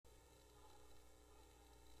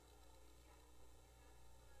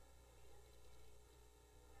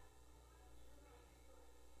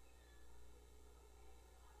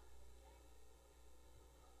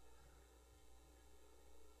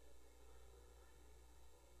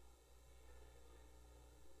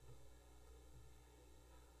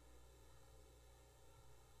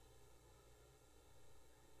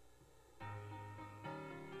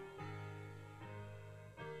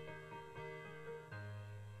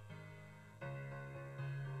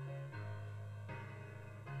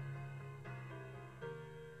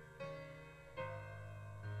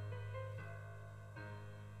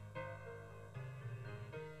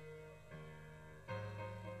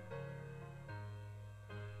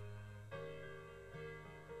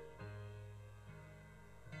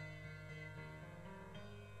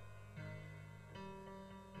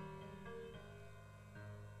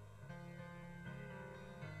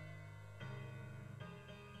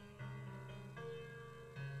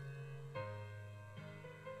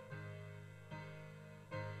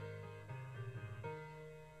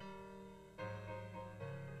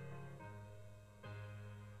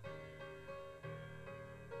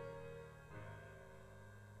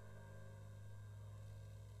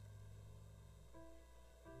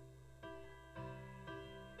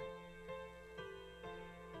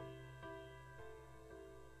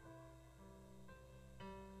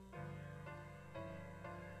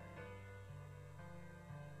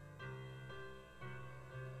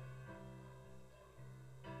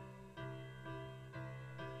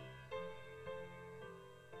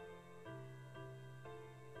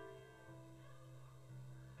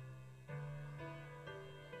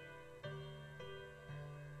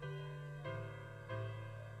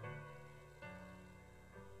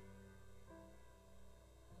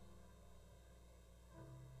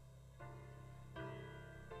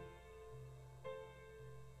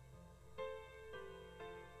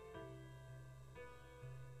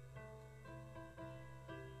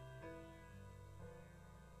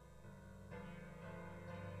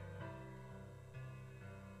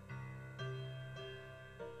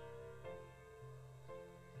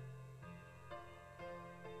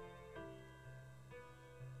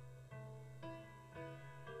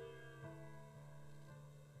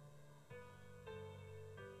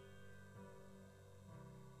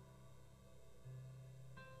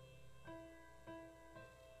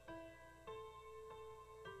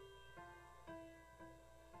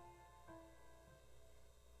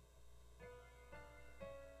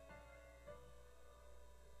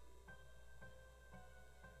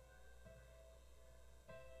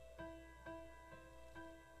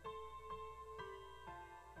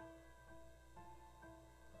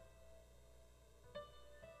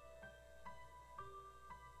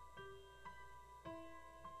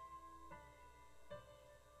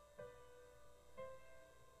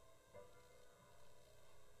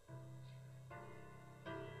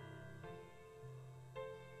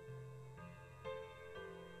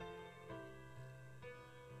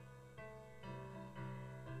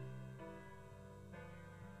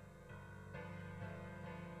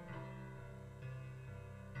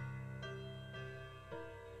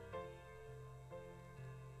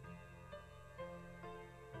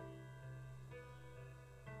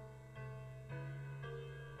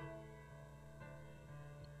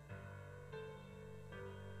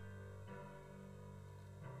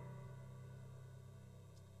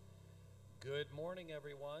Good morning,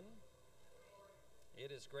 everyone.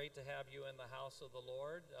 It is great to have you in the house of the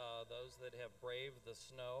Lord. Those that have braved the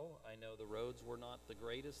snow, I know the roads were not the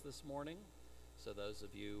greatest this morning. So those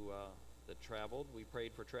of you that traveled, we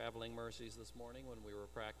prayed for traveling mercies this morning when we were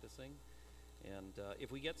practicing. And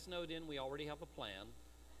if we get snowed in, we already have a plan.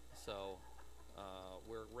 So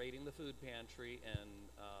we're raiding the food pantry, and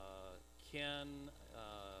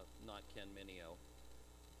not Ken Minio,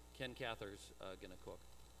 Ken Cather's going to cook.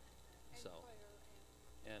 So,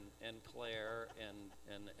 and Claire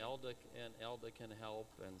and Elda can help,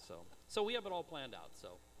 and so we have it all planned out. So,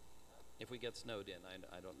 if we get snowed in,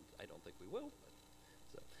 I don't think we will.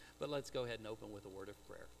 But let's go ahead and open with a word of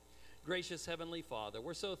prayer. Gracious Heavenly Father,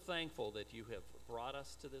 we're so thankful that you have brought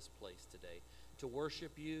us to this place today to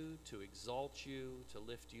worship you, to exalt you, to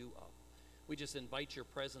lift you up. We just invite your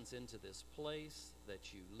presence into this place,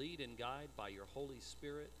 that you lead and guide by your Holy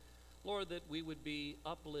Spirit. Lord, that we would be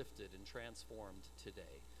uplifted and transformed today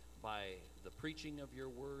by the preaching of your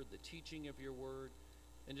word, the teaching of your word,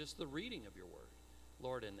 and just the reading of your word,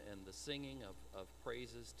 Lord, and the singing of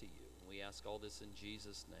praises to you. And we ask all this in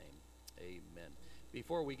Jesus' name. Amen.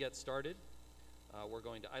 Before we get started,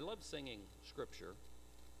 I love singing scripture,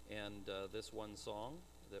 and this one song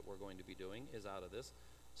that we're going to be doing is out of this.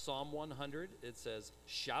 Psalm 100, it says,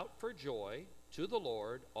 "Shout for joy to the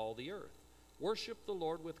Lord, all the earth. Worship the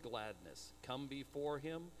Lord with gladness. Come before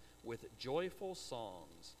him with joyful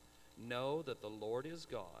songs. Know that the Lord is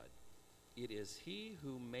God. It is he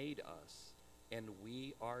who made us, and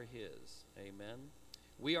we are his." Amen.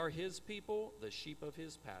 We are his people, the sheep of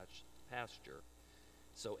his pasture.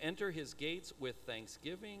 So enter his gates with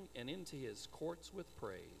thanksgiving and into his courts with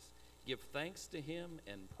praise. Give thanks to him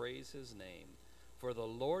and praise his name. For the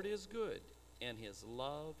Lord is good, and his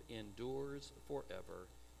love endures forever.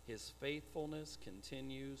 His faithfulness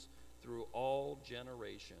continues through all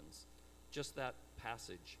generations. Just that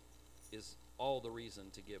passage is all the reason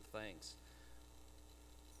to give thanks.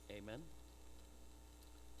 Amen.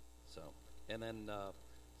 So, and then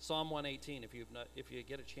Psalm 118. If you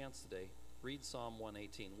get a chance today, read Psalm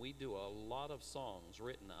 118. We do a lot of songs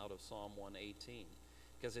written out of Psalm 118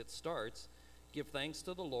 because it starts, "Give thanks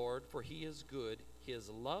to the Lord, for he is good. His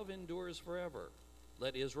love endures forever.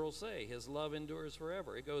 Let Israel say, his love endures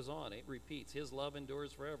forever." It goes on. It repeats, his love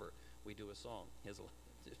endures forever. We do a song, his love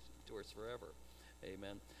endures forever.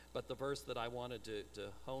 Amen. But the verse that I wanted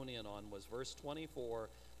to hone in on was verse 24,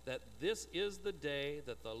 that this is the day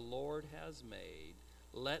that the Lord has made.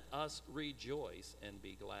 Let us rejoice and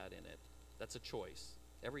be glad in it. That's a choice.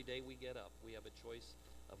 Every day we get up, we have a choice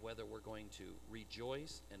of whether we're going to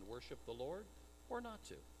rejoice and worship the Lord or not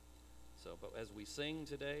to. So, but as we sing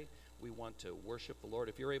today, we want to worship the Lord.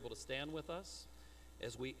 If you're able to stand with us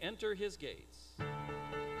as we enter his gates.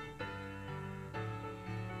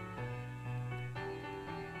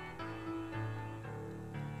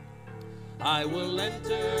 I will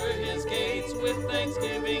enter his gates with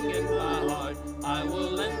thanksgiving in my heart. I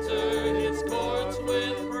will enter his courts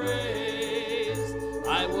with praise.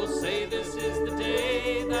 I will say this is the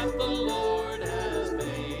day that the Lord has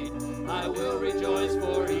made. I will rejoice,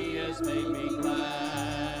 for he has made me glad.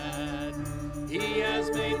 He has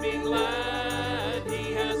made me glad.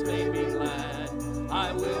 He has made me glad.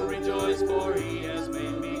 I will rejoice, for he has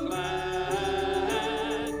made me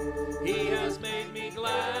glad. He has made me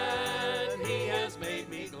glad. He has made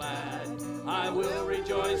me glad. I will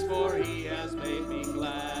rejoice, for he has made me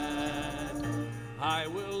glad. I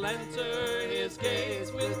will enter his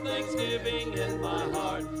gates with thanksgiving in my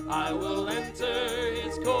heart. I will enter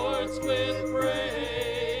his courts with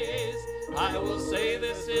praise. I will say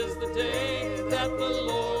this is the day that the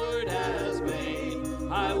Lord has made.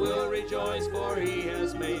 I will rejoice, for he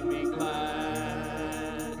has made me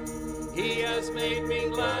glad. He has made me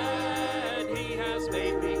glad. He has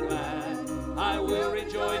made me glad. I will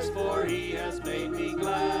rejoice, for he has made me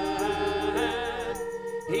glad.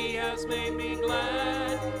 He has made me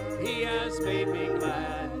glad. He has made me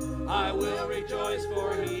glad. I will rejoice,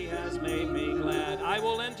 for he has made me glad. I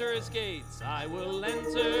will enter his gates. I will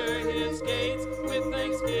enter his gates with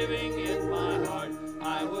thanksgiving in my heart.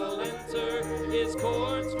 I will enter his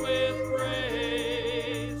courts with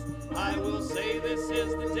praise. I will say this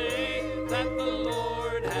is the day that the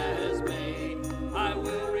Lord has made. I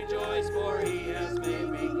will rejoice, for he has made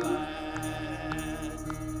me glad.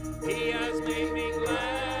 He has made me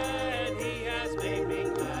glad. He has made me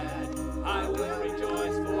glad. I will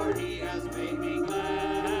rejoice, for he has made me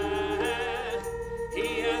glad.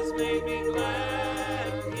 He has made me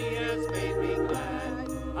glad. He has made me glad.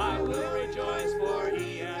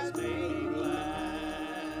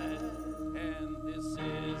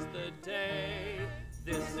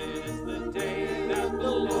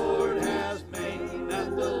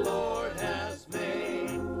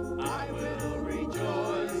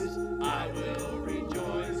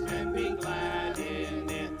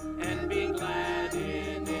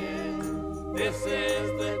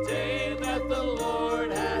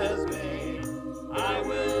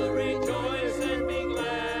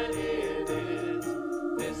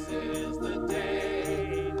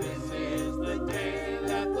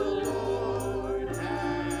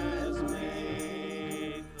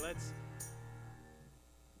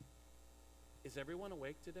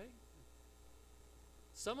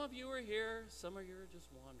 Some of you are here, some of you are just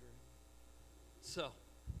wandering. So,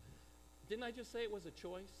 didn't I just say it was a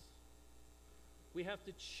choice? We have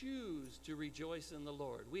to choose to rejoice in the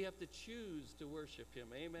Lord. We have to choose to worship him.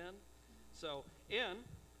 Amen? So, and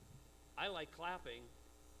I like clapping.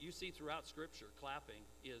 You see throughout Scripture, clapping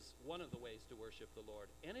is one of the ways to worship the Lord.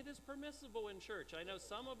 And it is permissible in church. I know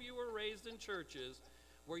some of you were raised in churches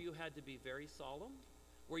where you had to be very solemn,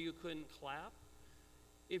 where you couldn't clap.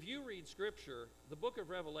 If you read Scripture, the book of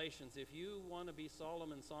Revelations, if you want to be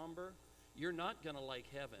solemn and somber, you're not going to like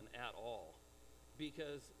heaven at all.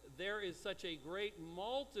 Because there is such a great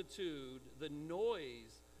multitude, the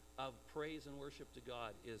noise of praise and worship to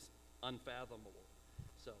God is unfathomable.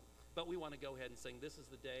 So, but we want to go ahead and sing This Is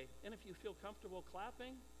the Day. And if you feel comfortable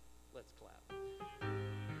clapping, let's clap.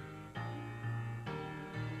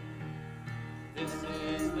 This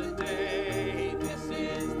is the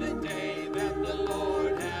day that the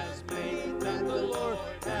Lord has made, that the Lord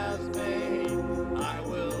has made. I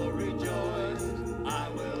will rejoice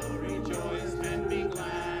and be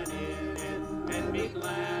glad in it, and be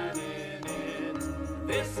glad in it.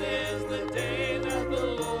 This is the day that the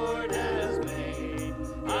Lord has made.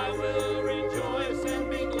 I will rejoice and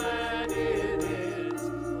be glad in it.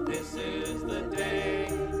 This is the day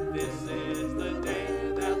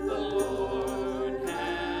that the Lord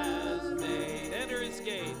has made. Enter his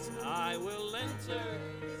gates. I will enter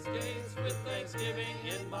his gates with thanksgiving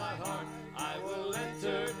in my heart. I will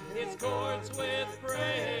enter his courts with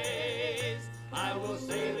praise. I will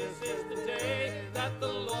say this is the day that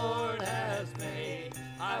the Lord has made.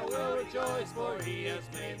 I will rejoice, for he has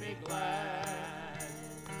made me glad.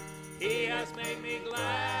 He has made me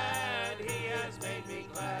glad. He has made me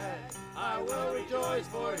glad. I will rejoice,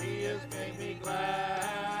 for he has made me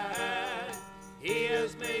glad. He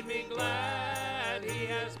has made me glad. He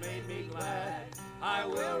has made me glad. I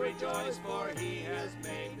will rejoice, for he has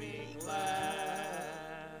made me glad.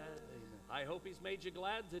 I hope he's made you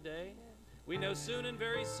glad today. We know soon and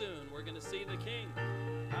very soon we're going to see the King.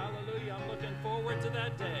 Hallelujah. I'm looking forward to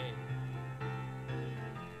that day.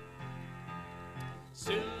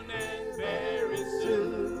 Soon and very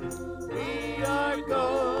soon we are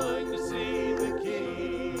going to see the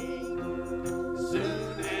King.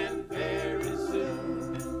 Soon and very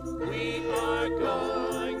soon we are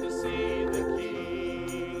going to see the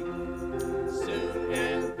King. Soon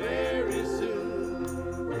and very soon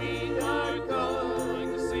we are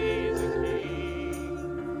going to see the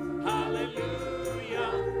King.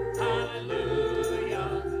 Hallelujah, hallelujah,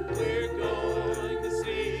 we're going to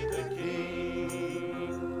see the King.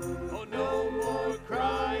 Oh, no more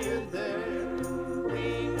crying there,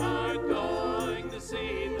 we are going to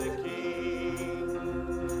see the King.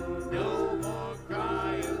 No more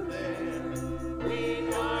crying there, we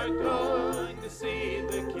are going to see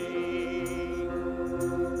the King.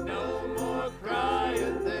 No more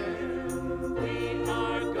crying there, we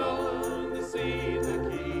are going to see the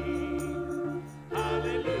King.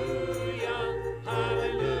 Hallelujah,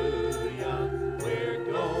 hallelujah, we're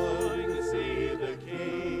going to see the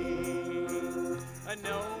King.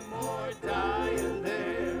 No more dying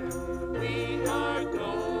there, we are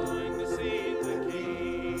going to see the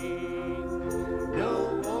King. No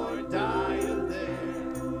more dying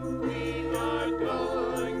there, we are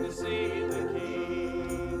going to see the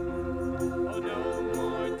King. Oh, no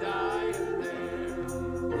more dying there,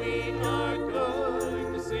 we are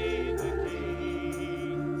going to see the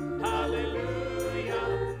King.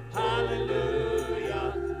 Hallelujah,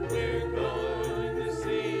 hallelujah, we're going to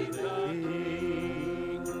see the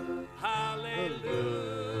King.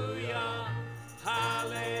 Hallelujah,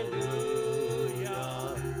 hallelujah,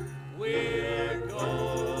 we're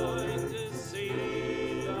going to see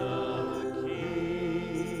the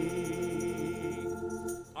King.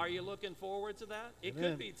 Are you looking forward to that? It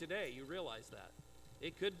Amen. could be today. You realize that.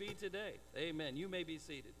 It could be today. Amen. You may be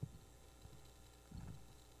seated.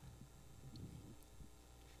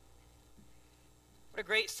 What a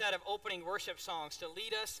great set of opening worship songs to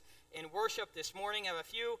lead us in worship this morning. I have a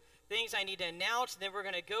few things I need to announce, and then we're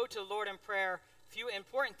going to go to the Lord in prayer. A few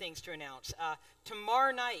important things to announce.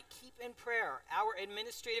 Tomorrow night, keep in prayer. Our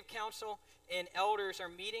administrative council and elders are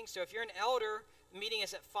meeting. So if you're an elder, the meeting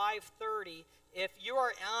is at 5:30. If you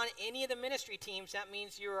are on any of the ministry teams, that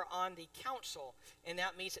means you are on the council, and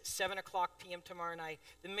that meets at 7 o'clock p.m. tomorrow night.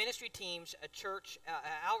 The ministry teams, church,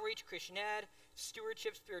 outreach, Christian ed,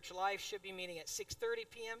 stewardship, spiritual life, should be meeting at 6:30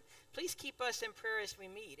 p.m. Please keep us in prayer as we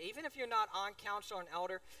meet. Even if you're not on council or an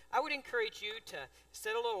elder, I would encourage you to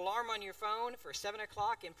set a little alarm on your phone for 7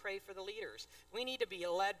 o'clock and pray for the leaders. We need to be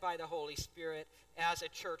led by the Holy Spirit as a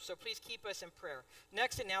church, so please keep us in prayer.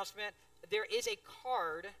 Next announcement, there is a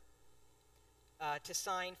card to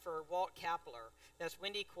sign for Walt Kapler. That's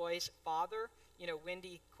Wendy Coy's father. You know,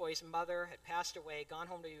 Wendy Coy's mother had passed away, gone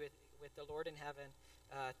home to be with the Lord in heaven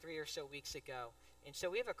 3 or so weeks ago. And so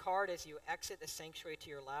we have a card as you exit the sanctuary to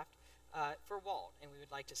your left for Walt, and we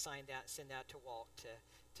would like to sign that, send that to Walt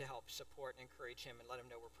to help support and encourage him and let him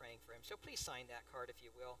know we're praying for him. So please sign that card if you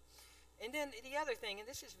will. And then the other thing, and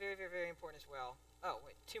this is very, very, very important as well. Oh,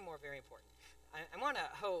 wait, two more very important. I want to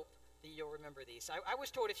hope that you'll remember these. I was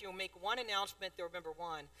told if you make one announcement, they'll remember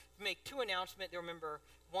one. If you make two announcements, they'll remember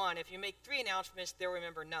one. If you make three announcements, they'll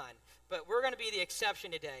remember none. But we're going to be the exception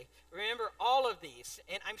today. Remember all of these.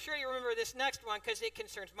 And I'm sure you remember this next one because it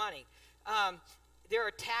concerns money. There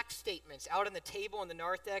are tax statements out on the table in the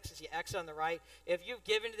narthex as you exit on the right. If you've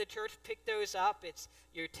given to the church, pick those up. It's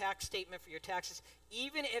your tax statement for your taxes.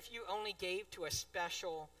 Even if you only gave to a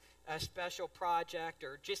special project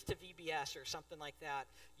or just to VBS or something like that,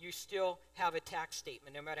 you still have a tax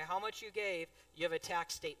statement. No matter how much you gave, you have a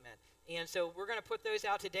tax statement. And so we're going to put those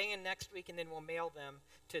out today and next week, and then we'll mail them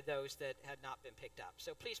to those that had not been picked up.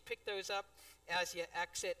 So please pick those up as you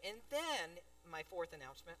exit. And then my fourth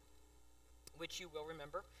announcement, which you will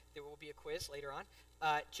remember, there will be a quiz later on,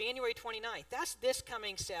 January 29th. That's this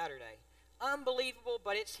coming Saturday. Unbelievable,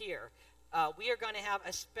 but it's here. We are going to have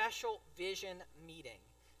a special vision meeting.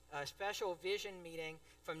 A special vision meeting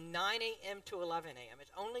from 9 a.m. to 11 a.m.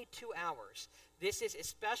 It's only 2 hours. This is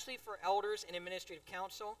especially for elders and administrative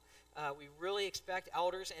council. We really expect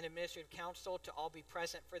elders and administrative council to all be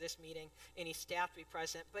present for this meeting, any staff to be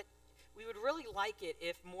present, but we would really like it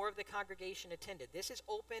if more of the congregation attended. This is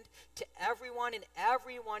open to everyone, and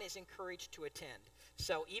everyone is encouraged to attend.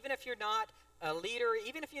 So even if you're not a leader,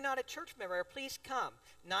 even if you're not a church member, please come.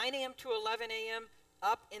 9 a.m. to 11 a.m.,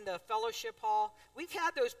 up in the fellowship hall. We've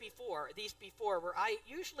had these before, where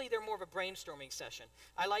usually they're more of a brainstorming session.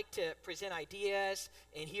 I like to present ideas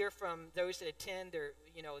and hear from those that attend their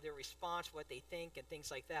response, what they think, and things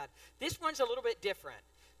like that. This one's a little bit different.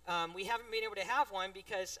 We haven't been able to have one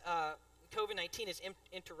because COVID-19 has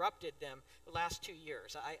interrupted them the last 2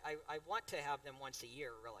 years. I want to have them once a year,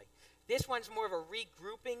 really. This one's more of a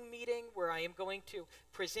regrouping meeting where I am going to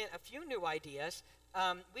present a few new ideas.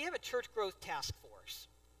 We have a church growth task force.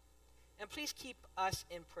 And please keep us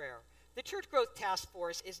in prayer. The church growth task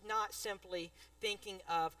force is not simply thinking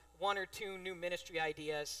of one or two new ministry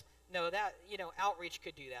ideas. No, outreach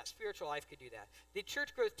could do that. Spiritual life could do that. The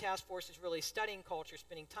church growth task force is really studying culture,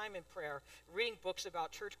 spending time in prayer, reading books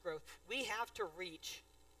about church growth. We have to reach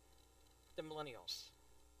the millennials.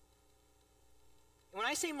 When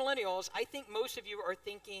I say millennials, I think most of you are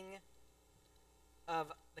thinking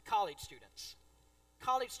of the college students.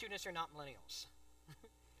 College students are not millennials.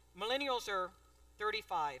 Millennials are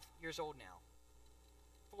 35 years old now,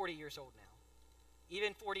 40 years old now,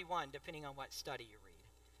 even 41, depending on what study you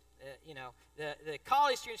read. The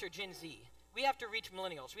college students are Gen Z. We have to reach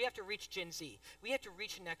millennials. We have to reach Gen Z. We have to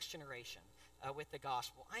reach the next generation with the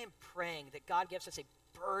gospel. I am praying that God gives us a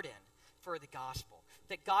burden for the gospel,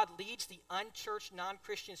 that God leads the unchurched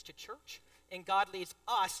non-Christians to church, and God leads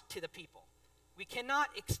us to the people. We cannot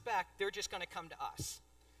expect they're just going to come to us.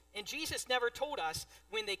 And Jesus never told us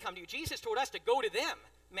when they come to you. Jesus told us to go to them,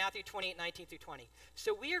 Matthew 28, 19 through 20.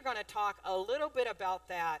 So we are going to talk a little bit about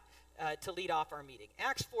that to lead off our meeting.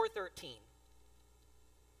 Acts 4:13.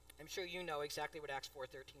 I'm sure you know exactly what Acts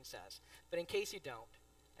 4:13 says. But in case you don't,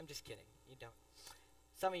 I'm just kidding. You don't.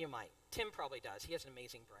 Some of you might. Tim probably does. He has an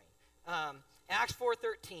amazing brain. Acts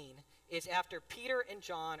 4:13 is after Peter and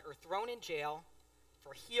John are thrown in jail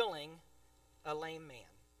for healing a lame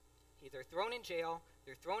man. They're thrown in jail.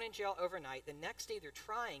 They're thrown in jail overnight. The next day they're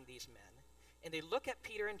trying these men, and they look at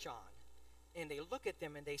Peter and John, and they look at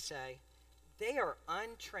them and they say, they are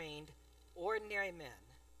untrained, ordinary men,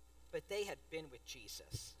 but they had been with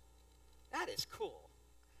Jesus. That is cool.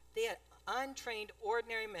 They had untrained,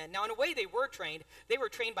 ordinary men. Now, in a way, they were trained. They were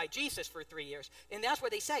trained by Jesus for 3 years, and that's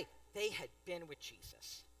what they say. They had been with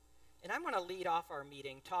Jesus. And I'm going to lead off our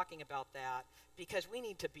meeting talking about that because we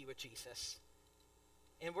need to be with Jesus.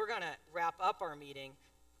 And we're going to wrap up our meeting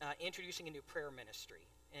introducing a new prayer ministry,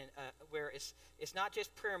 and where it's not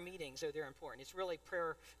just prayer meetings, though they're important. It's really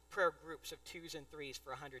prayer groups of 2s and 3s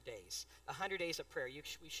for 100 days. 100 days of prayer.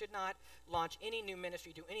 We should not launch any new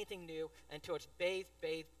ministry, do anything new until it's bathed,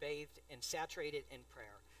 and saturated in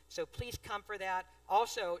prayer. So please come for that.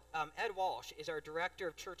 Also, Ed Walsh is our Director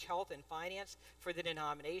of Church Health and Finance for the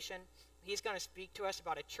denomination. He's going to speak to us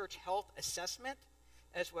about a church health assessment,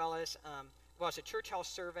 as well as well, it's a church house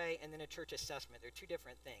survey and then a church assessment. They're two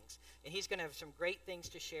different things. And he's going to have some great things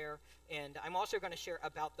to share. And I'm also going to share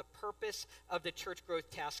about the purpose of the Church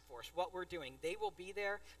Growth Task Force, what we're doing. They will be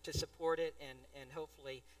there to support it and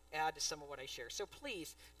hopefully add to some of what I share. So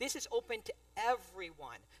please, this is open to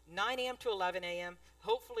everyone, 9 a.m. to 11 a.m.,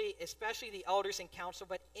 hopefully especially the elders and council,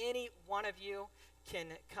 but any one of you can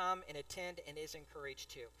come and attend and is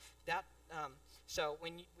encouraged to. So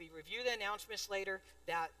when we review the announcements later,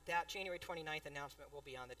 that January 29th announcement will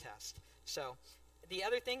be on the test. So the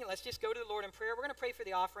other thing, let's just go to the Lord in prayer. We're going to pray for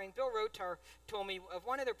the offering. Bill Rotar told me of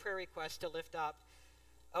one of their prayer requests to lift up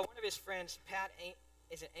one of his friends, Pat,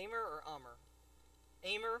 is it Amer or Amer?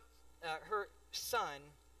 Amer, her son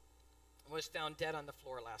was found dead on the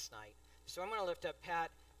floor last night. So I'm going to lift up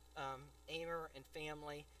Pat, Amer, and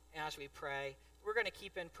family as we pray. We're going to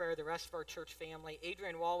keep in prayer the rest of our church family.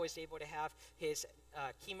 Adrian Wall was able to have his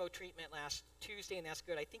chemo treatment last Tuesday, and that's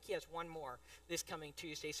good. I think he has one more this coming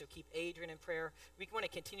Tuesday, so keep Adrian in prayer. We want to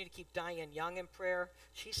continue to keep Diane Young in prayer.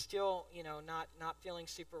 She's still, not feeling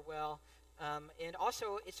super well. And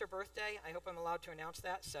also, it's her birthday. I hope I'm allowed to announce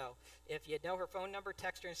that. So if you know her phone number,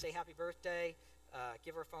 text her and say happy birthday.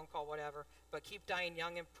 Give her a phone call, whatever. But keep Diane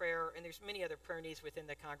Young in prayer. And there's many other prayer needs within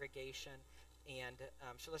the congregation. And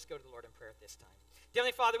so let's go to the Lord in prayer at this time.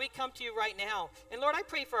 Heavenly Father, we come to you right now. And Lord, I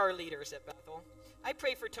pray for our leaders at Bethel. I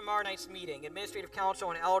pray for tomorrow night's meeting, administrative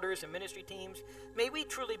council and elders and ministry teams. May we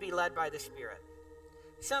truly be led by the Spirit.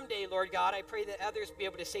 Someday, Lord God, I pray that others be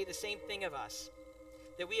able to say the same thing of us,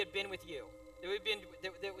 that we had been with you,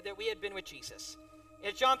 that we had been with Jesus.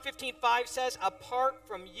 As John 15:5 says, apart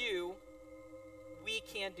from you, we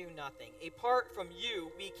can do nothing. Apart from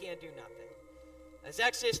you, we can do nothing. As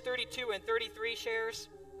Exodus 32 and 33 shares,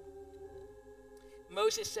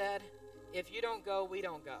 Moses said, if you don't go, we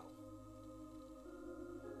don't go.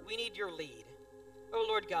 We need your lead. Oh,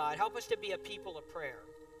 Lord God, help us to be a people of prayer.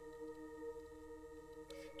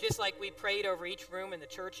 Just like we prayed over each room in the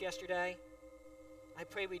church yesterday, I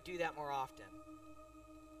pray we do that more often.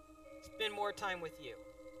 Spend more time with you.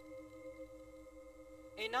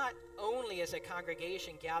 And not only as a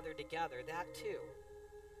congregation gathered together, that too,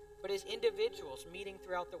 but as individuals meeting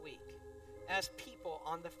throughout the week, as people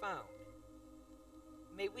on the phone.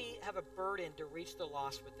 May we have a burden to reach the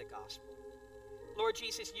lost with the gospel. Lord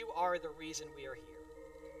Jesus, you are the reason we are here.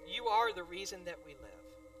 You are the reason that we live.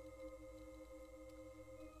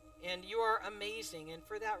 And you are amazing, and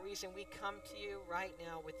for that reason we come to you right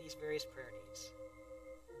now with these various prayer needs.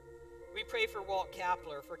 We pray for Walt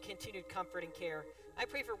Kapler for continued comfort and care. I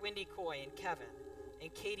pray for Wendy Coy and Kevin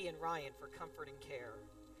and Katie and Ryan for comfort and care.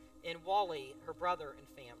 And Wally, her brother and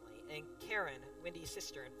family. And Karen, Wendy's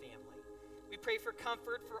sister and family. We pray for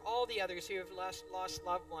comfort for all the others who have lost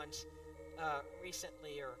loved ones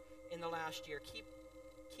recently or in the last year. Keep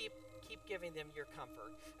giving them your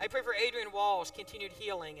comfort. I pray for Adrian Wall's continued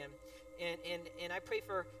healing, and I pray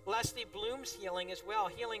for Leslie Bloom's healing as well,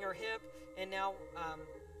 healing her hip, and now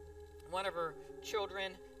one of her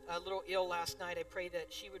children a little ill last night. I pray that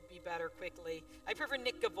she would be better quickly. I pray for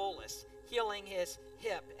Nick Gavolis, healing his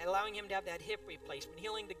hip, and allowing him to have that hip replacement,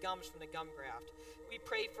 healing the gums from the gum graft. We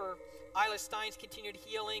pray for Isla Stein's continued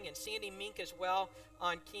healing and Sandy Mink as well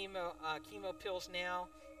on chemo pills now.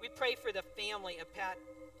 We pray for the family of Pat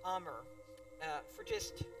Amer,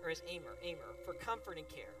 for comfort and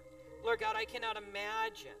care. Lord God, I cannot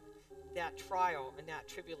imagine that trial and that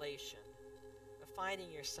tribulation of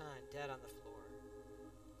finding your son dead on the floor.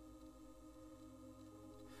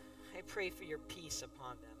 I pray for your peace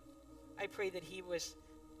upon them. I pray that he was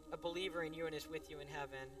a believer in you and is with you in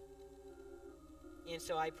heaven. And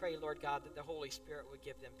so I pray, Lord God, that the Holy Spirit would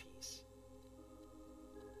give them peace.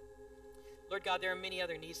 Lord God, there are many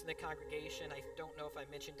other needs in the congregation. I don't know if I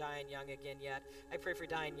mentioned Diane Young again yet. I pray for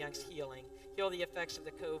Diane Young's healing. Heal the effects of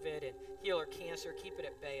the COVID and heal her cancer. Keep it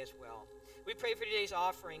at bay as well. We pray for today's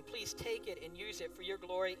offering. Please take it and use it for your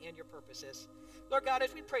glory and your purposes. Lord God,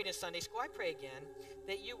 as we prayed in Sunday school, I pray again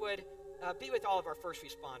that you would be with all of our first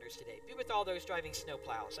responders today. Be with all those driving snow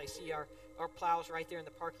plows. I see our plows right there in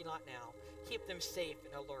the parking lot now. Keep them safe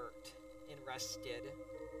and alert and rested.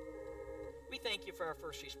 We thank you for our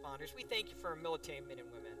first responders. We thank you for our military men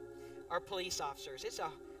and women, our police officers. It's a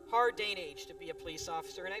hard day and age to be a police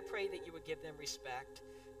officer, and I pray that you would give them respect.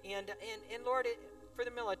 And Lord, for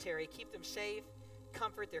the military, keep them safe,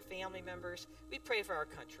 comfort their family members. We pray for our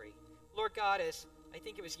country. Lord God, as I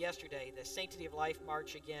think it was yesterday, the Sanctity of Life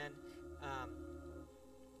March again,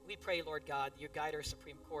 we pray, Lord God, that you guide our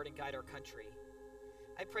Supreme Court and guide our country.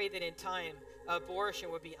 I pray that in time,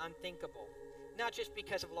 abortion would be unthinkable. not just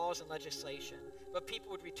because of laws and legislation, but people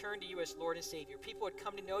would return to you as Lord and Savior. People would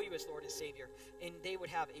come to know you as Lord and Savior, and they would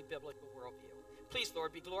have a biblical worldview. Please,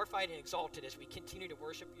 Lord, be glorified and exalted as we continue to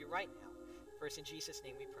worship you right now. First, in Jesus'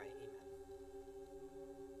 name we pray. Amen.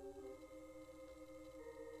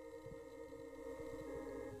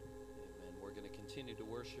 Amen. We're going to continue to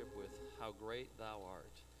worship with How Great Thou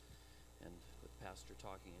Art, and with Pastor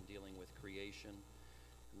talking and dealing with creation.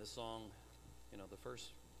 And this song, the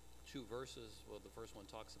first two verses, well, the first one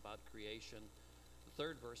talks about creation. The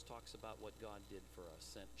third verse talks about what God did for us,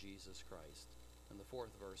 sent Jesus Christ. And the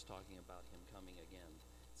fourth verse, talking about him coming again,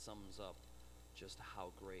 sums up just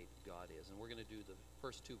how great God is. And we're going to do the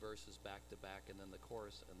first two verses back to back, and then the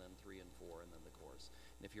chorus, and then 3 and 4, and then the chorus.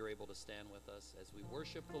 And if you're able to stand with us as we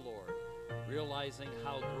worship the Lord, realizing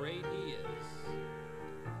how great he is.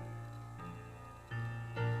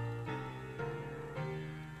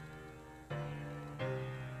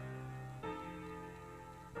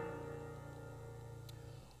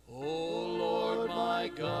 Oh Lord my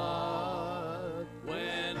God,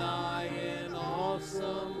 when I in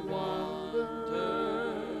awesome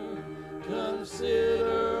wonder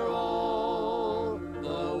consider all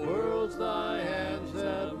the worlds thy hands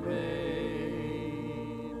have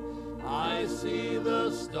made, I see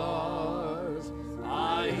the stars,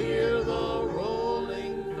 I hear the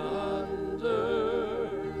rolling thunder,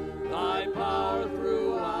 thy power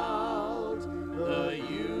throughout the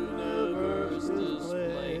universe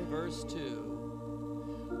displayed. Verse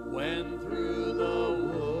 2, when through the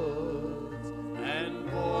woods and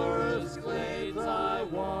forest glades I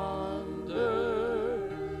wander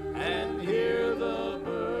and hear the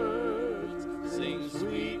birds sing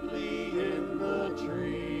sweetly in the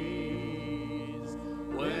trees,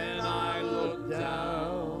 when I look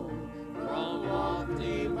down from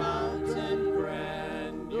lofty mountain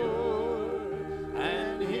grandeur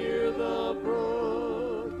and hear the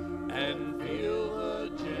brook and feel the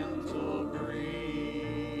gentle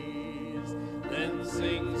breeze, then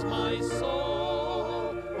sings my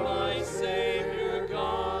soul, my Savior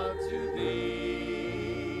God, to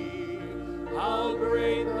thee. How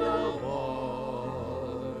great thou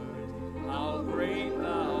art, how great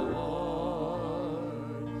thou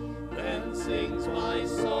art. Then sings my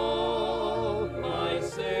soul, my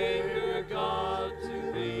Savior God,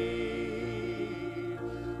 to thee.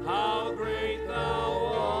 How great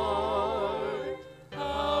thou art,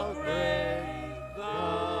 how great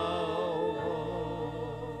thou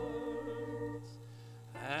art.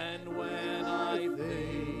 And when I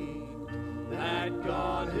think that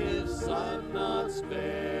God his Son not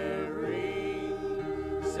sparing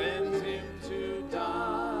sent him to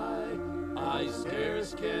die, I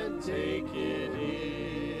scarce can take it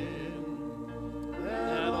in,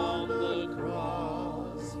 that on the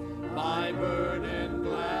cross my burden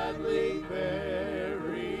gladly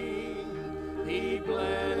bearing, he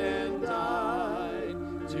bled and died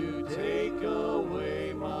to take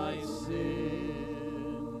away my sin.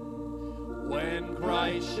 When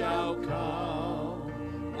Christ shall come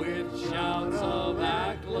with shouts of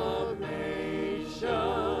acclamation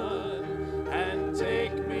and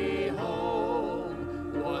take me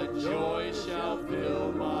home, what joy shall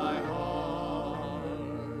fill my heart.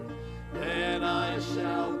 Then I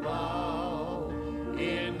shall bow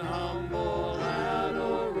in humble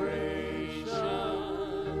adoration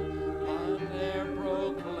and there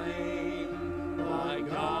proclaim, my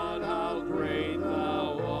God, how great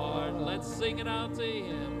thou art. Let's sing it out to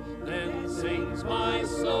him. Then sings my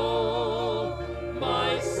soul,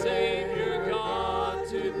 my Savior God,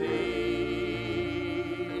 to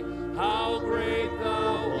thee. How great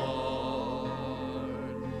thou art,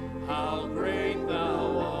 how great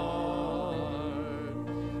thou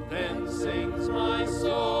art. Then sings my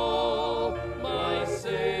soul, my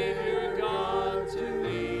Savior God, to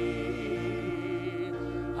thee.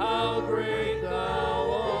 How great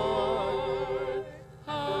thou art,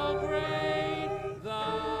 how great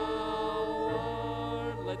thou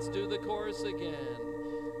art. Let's do the chorus again.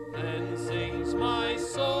 Then sings my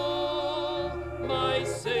soul, my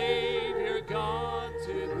Savior God,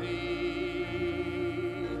 to thee.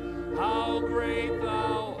 How great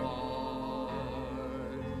thou art,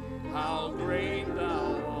 how great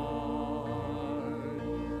thou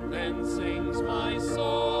art. Then sings my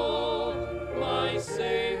soul, my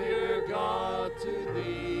Savior God, to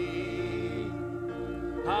thee.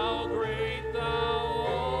 How great thou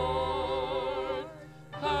art,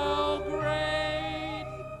 how great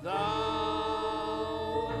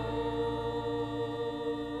thou art.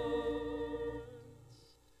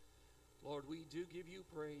 Lord, we do give you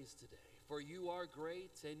praise today, for you are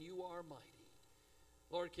great and you are mighty.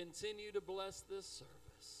 Lord, continue to bless this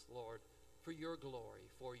service. Lord, for your glory,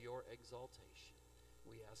 for your exaltation.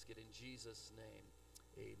 We ask it in Jesus' name.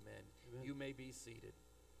 Amen. Amen. You may be seated.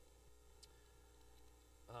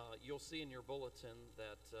 You'll see in your bulletin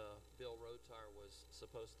that Bill Rotar was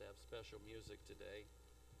supposed to have special music today,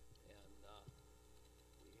 and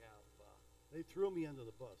we have... They threw me under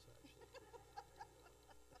the bus, actually.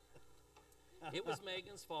 It was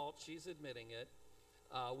Megan's fault. She's admitting it.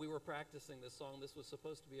 We were practicing this song. This was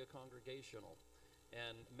supposed to be a congregational,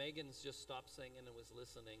 and Megan's just stopped singing and was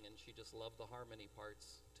listening, and she just loved the harmony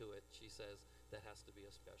parts to it. She says that has to be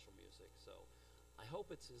a special music. So I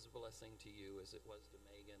hope it's his blessing to you as it was to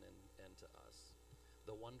Megan and to us.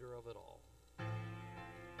 The wonder of it all.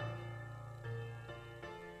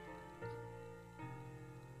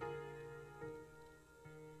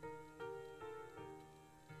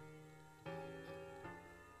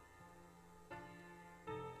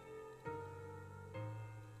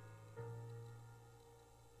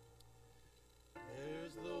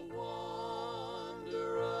 There's the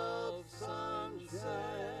wonder of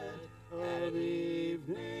sunset at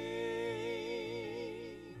evening,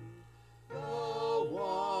 the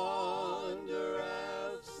wonder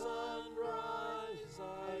at sunrise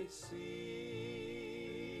I see,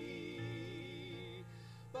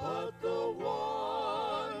 but the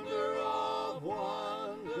wonder of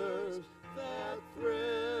wonders that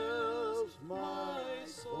thrills my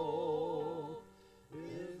soul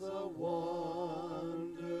is a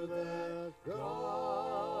wonder that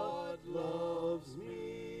God loves me.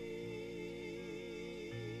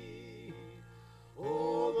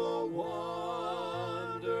 Oh, the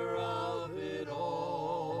wonder of it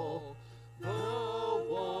all, the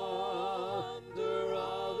wonder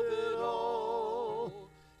of it all,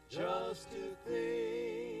 just to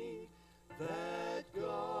think that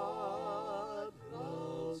God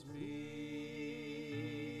loves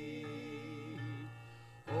me.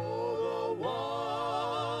 Oh, the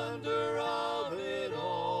wonder of it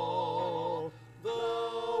all,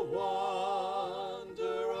 the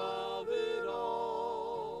wonder of it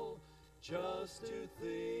all, just to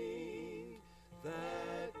think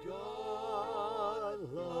that God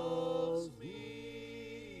loves me.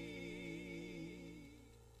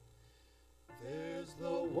 There's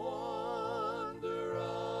the wonder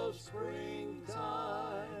of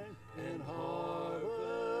springtime and harvest,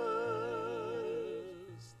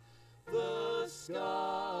 the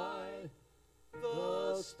sky,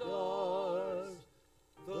 the stars,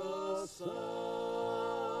 the sun,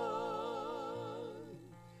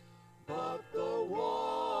 but the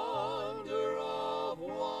wonder of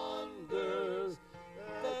wonders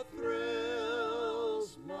that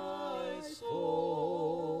thrills my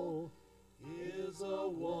soul is a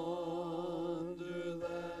wonder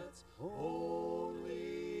that's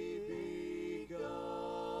only begun.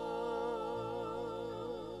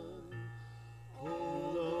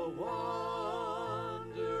 Oh, the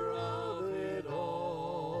wonder of it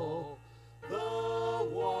all, the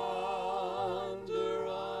wonder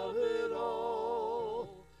of it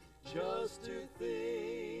all, just to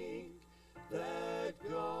think that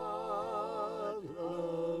God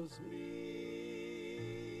loves me.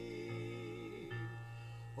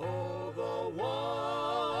 Oh, the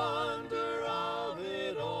wonder of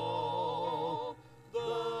it all,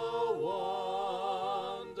 the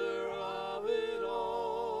wonder of it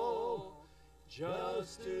all,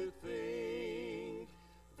 just to think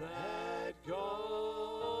that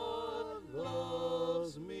God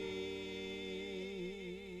loves me.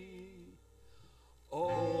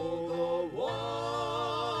 Oh, the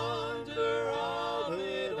wonder of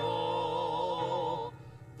it all,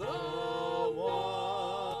 the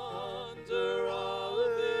wonder of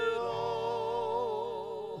it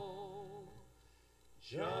all,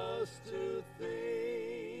 just to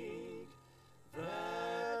think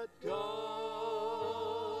that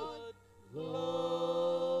God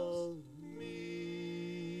loves me.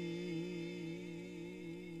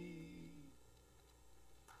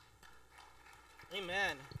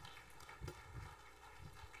 Amen.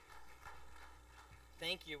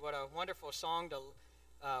 Thank you. What a wonderful song to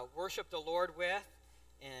worship the Lord with.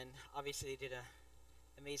 And obviously they did an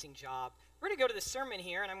amazing job. We're going to go to the sermon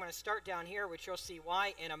here, and I'm going to start down here, which you'll see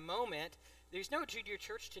why in a moment. There's no junior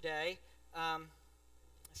church today.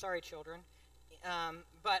 Sorry, children.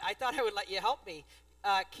 But I thought I would let you help me.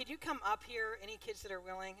 Could you come up here, any kids that are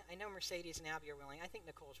willing? I know Mercedes and Abby are willing. I think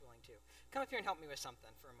Nicole's willing too. Come up here and help me with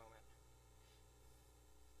something for a moment.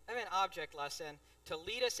 I have an object lesson to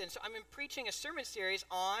lead us in. So I'm preaching a sermon series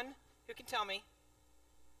on, who can tell me?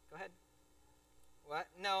 Go ahead. What?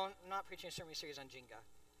 No, I'm not preaching a sermon series on Jenga.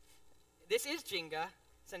 This is Jenga.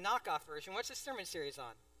 It's a knockoff version. What's the sermon series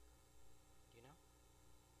on? Do you know?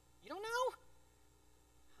 You don't know?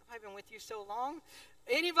 Have I been with you so long?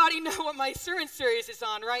 Anybody know what my sermon series is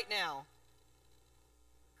on right now?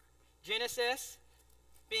 Genesis,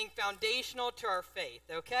 being foundational to our faith,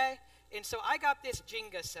 okay? And so I got this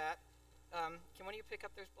Jenga set. Can one of you pick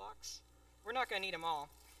up those blocks? We're not going to need them all.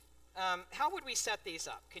 How would we set these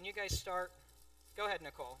up? Can you guys start? Go ahead,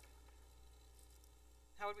 Nicole.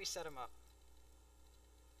 How would we set them up?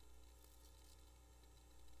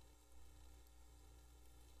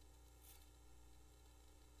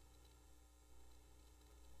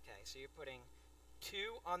 Okay, so you're putting 2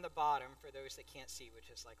 on the bottom for those that can't see, which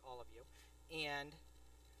is like all of you. And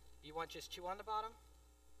you want just 2 on the bottom?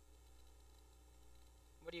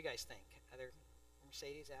 What do you guys think? Other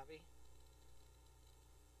Mercedes, Abby?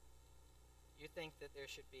 You think that there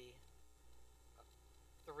should be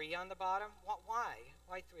 3 on the bottom? Why?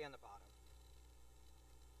 Why 3 on the bottom?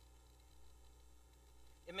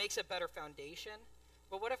 It makes a better foundation.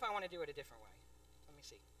 But what if I want to do it a different way? Let me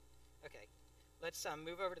see. Okay. Let's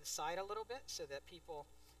move over to the side a little bit so that people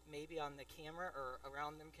maybe on the camera or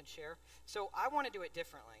around them can share. So I want to do it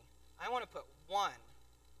differently. I want to put 1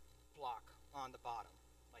 block on the bottom,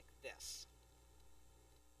 like this.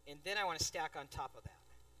 And then I want to stack on top of that.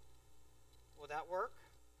 Will that work?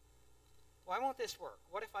 Why won't this work?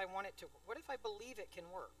 What if I want it to? What if I believe it can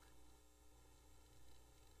work?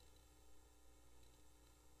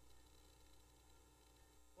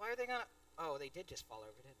 Why are they gonna? Oh, they did just fall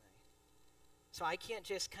over, didn't they? So I can't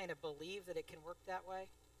just kind of believe that it can work that way?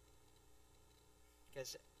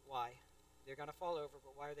 Because why? They're gonna fall over,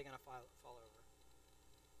 but why are they gonna fall over?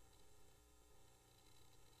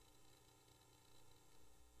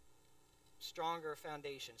 Stronger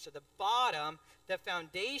foundation. So the bottom, the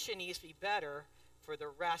foundation needs to be better for the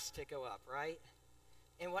rest to go up, right?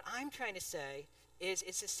 And what I'm trying to say is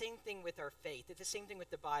it's the same thing with our faith. It's the same thing with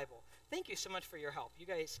the Bible. Thank you so much for your help. You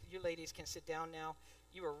guys, you ladies can sit down now.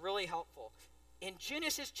 You were really helpful. In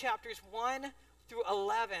Genesis chapters 1 through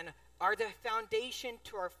 11 are the foundation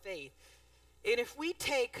to our faith. And if we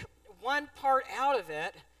take one part out of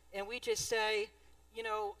it and we just say, you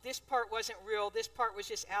know, this part wasn't real, this part was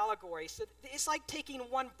just allegory. So it's like taking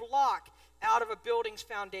one block out of a building's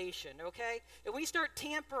foundation, okay? And we start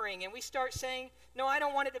tampering and we start saying, no, I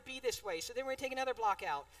don't want it to be this way. So then we take another block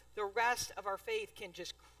out. The rest of our faith can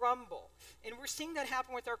just crumble. And we're seeing that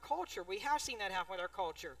happen with our culture. We have seen that happen with our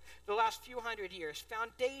culture the last few hundred years.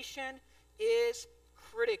 Foundation is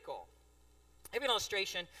critical. I have an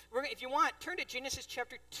illustration. If you want, turn to Genesis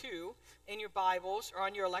chapter 2 in your Bibles or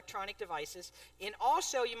on your electronic devices. And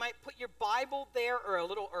also, you might put your Bible there or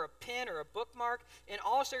a pen or a bookmark. And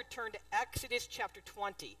also turn to Exodus chapter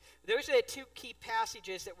 20. Those are the 2 key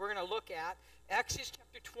passages that we're going to look at. Exodus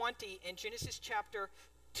chapter 20 and Genesis chapter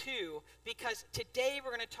 2. Because today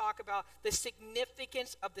we're going to talk about the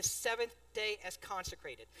significance of the 7th day as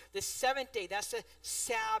consecrated. The 7th day, that's the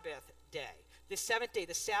Sabbath day. The 7th day,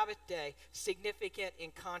 the Sabbath day, significant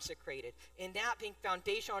and consecrated. And that being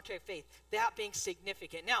foundational to our faith, that being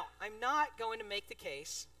significant. Now, I'm not going to make the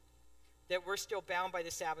case that we're still bound by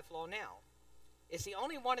the Sabbath law now. It's the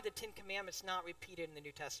only one of the 10 commandments not repeated in the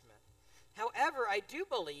New Testament. However, I do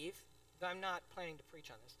believe, though I'm not planning to preach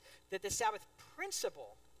on this, that the Sabbath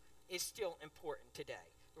principle is still important today.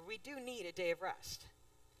 We do need a day of rest.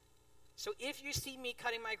 So if you see me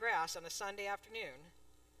cutting my grass on a Sunday afternoon,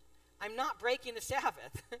 I'm not breaking the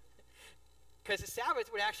Sabbath, because the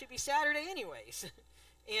Sabbath would actually be Saturday anyways.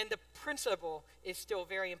 And the principle is still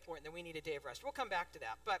very important that we need a day of rest. We'll come back to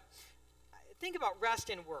that. But think about rest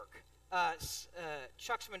and work.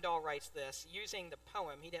 Chuck Swindoll writes this using the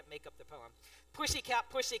poem. He didn't make up the poem. Pussycat,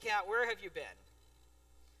 pussycat, where have you been?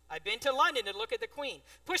 I've been to London to look at the Queen.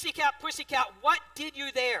 Pussycat, pussycat, what did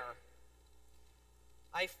you there?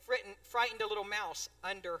 I frightened a little mouse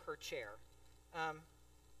under her chair.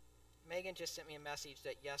 Megan just sent me a message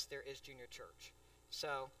that, yes, there is junior church.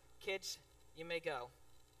 So, kids, you may go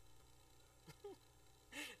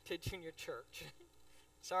to junior church.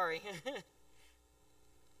 Sorry.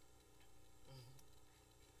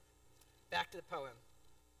 Back to the poem.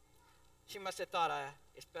 She must have thought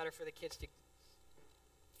it's better for the kids to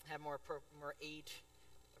have more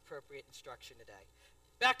age-appropriate instruction today.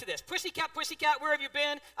 Back to this. Pussycat, pussycat, where have you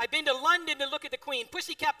been? I've been to London to look at the Queen.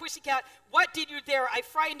 Pussycat, pussycat, what did you there? I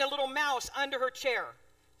frightened a little mouse under her chair.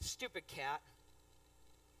 Stupid cat.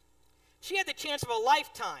 She had the chance of a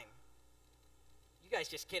lifetime. You guys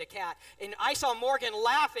just kid a cat. And I saw Morgan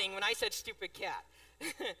laughing when I said stupid cat.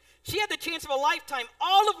 She had the chance of a lifetime.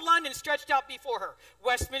 All of London stretched out before her.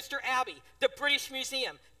 Westminster Abbey, the British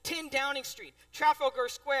Museum, 10 Downing Street, Trafalgar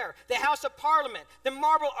Square, the House of Parliament, the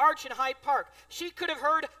Marble Arch in Hyde Park. She could have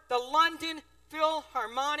heard the London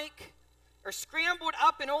Philharmonic or scrambled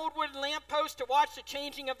up an old wooden lamppost to watch the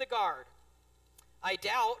changing of the guard. I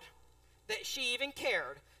doubt that she even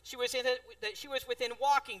cared. That she was within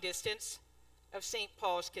walking distance of St.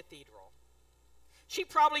 Paul's Cathedral. She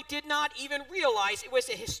probably did not even realize it was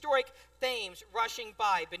the historic Thames rushing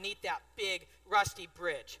by beneath that big rusty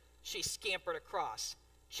bridge she scampered across,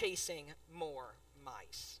 chasing more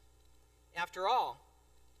mice. After all,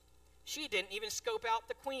 she didn't even scope out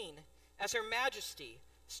the Queen as Her Majesty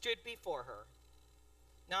stood before her.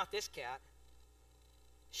 Not this cat.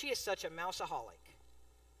 She is such a mouseaholic.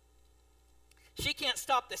 She can't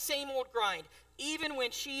stop the same old grind, even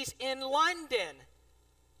when she's in London.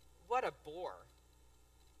 What a bore.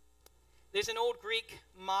 There's an old Greek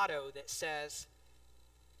motto that says,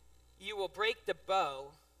 "You will break the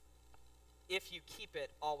bow if you keep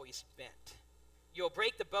it always bent." You'll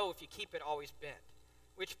break the bow if you keep it always bent,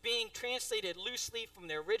 which being translated loosely from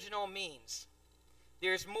the original means,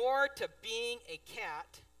 there's more to being a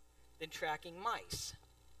cat than tracking mice.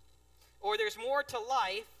 Or there's more to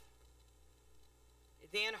life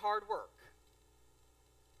than hard work.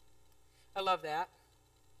 I love that.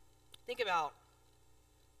 Think about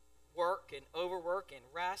work and overwork and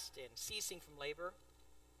rest and ceasing from labor.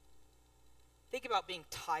 Think about being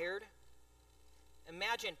tired.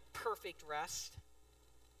 Imagine perfect rest.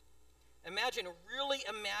 Imagine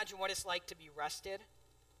what it's like to be rested.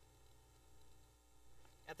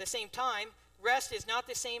 At the same time, rest is not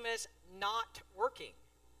the same as not working,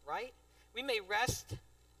 right? We may rest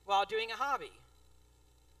while doing a hobby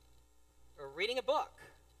or reading a book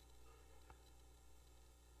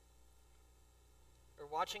or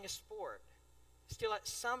watching a sport. Still, at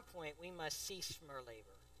some point, we must cease from our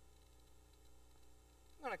labor.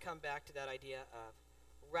 I'm going to come back to that idea of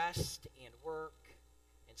rest and work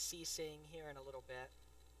and ceasing here in a little bit.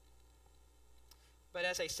 But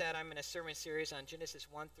as I said, I'm in a sermon series on Genesis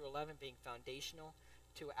 1 through 11 being foundational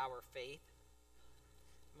to our faith.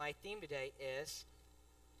 My theme today is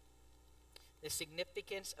the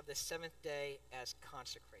significance of the seventh day as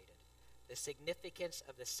consecrated. The significance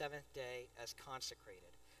of the seventh day as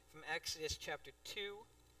consecrated. From Exodus chapter 2,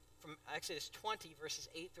 from Exodus 20, verses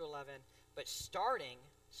 8 through 11, but starting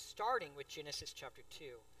with Genesis chapter 2,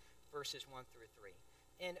 verses 1 through 3.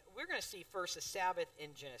 And we're going to see first the Sabbath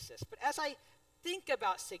in Genesis. But as I think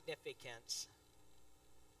about significance,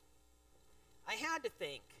 I had to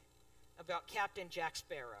think about Captain Jack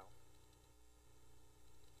Sparrow.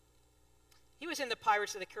 He was in the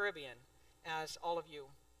Pirates of the Caribbean, as all of you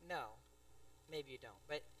know. Maybe you don't,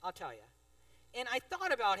 but I'll tell you. And I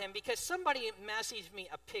thought about him because somebody messaged me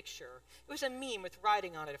a picture. It was a meme with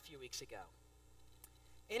writing on it a few weeks ago.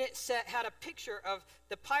 And it had a picture of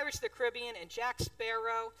the Pirates of the Caribbean and Jack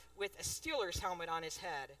Sparrow with a Steelers helmet on his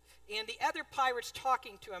head. And the other pirates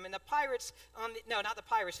talking to him. And the pirates, no, not the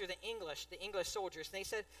pirates, they're the English soldiers. And they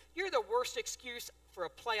said, "You're the worst excuse for a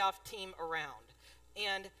playoff team around."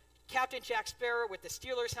 And Captain Jack Sparrow with the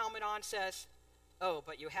Steelers helmet on says, "Oh,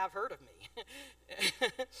 but you have heard of me."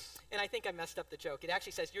 And I think I messed up the joke. It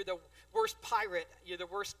actually says, "You're the worst pirate, you're the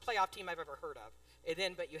worst playoff team I've ever heard of." And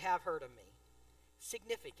then, "But you have heard of me."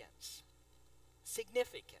 Significance.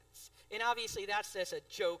 And obviously that's just a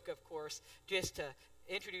joke, of course, just to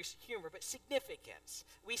introduce humor, but significance.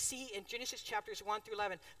 We see in Genesis chapters 1 through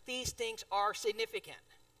 11, these things are significant.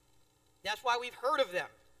 That's why we've heard of them.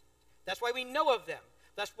 That's why we know of them.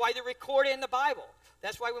 That's why they're recorded in the Bible.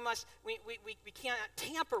 That's why we can't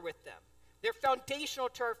tamper with them. They're foundational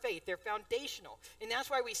to our faith. They're foundational. And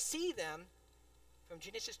that's why we see them from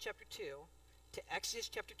Genesis chapter 2 to Exodus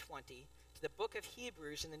chapter 20 to the book of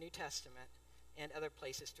Hebrews in the New Testament and other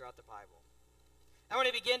places throughout the Bible. I want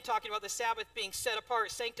to begin talking about the Sabbath being set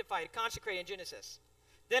apart, sanctified, consecrated in Genesis.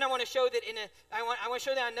 Then I want to show that I want to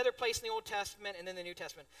show that in another place in the Old Testament and then the New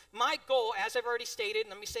Testament. My goal, as I've already stated, and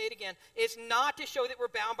let me say it again, is not to show that we're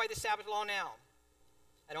bound by the Sabbath law now.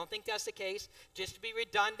 I don't think that's the case. Just to be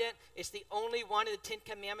redundant, it's the only one of the Ten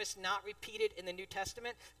Commandments not repeated in the New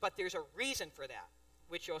Testament, but there's a reason for that,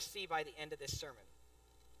 which you'll see by the end of this sermon.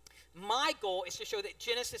 My goal is to show that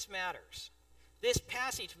Genesis matters. This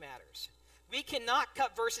passage matters. We cannot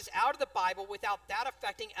cut verses out of the Bible without that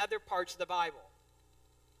affecting other parts of the Bible.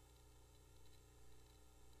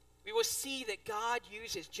 We will see that God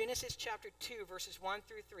uses Genesis chapter 2, verses 1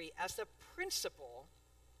 through 3 as the principle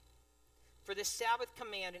for the Sabbath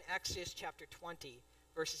command in Exodus chapter 20,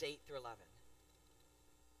 verses 8 through 11.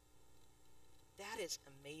 That is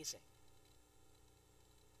amazing.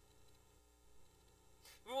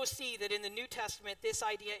 We will see that in the New Testament, this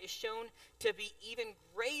idea is shown to be even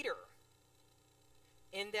greater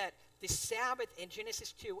in that the Sabbath in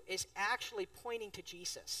Genesis 2 is actually pointing to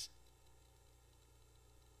Jesus.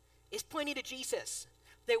 is pointing to Jesus.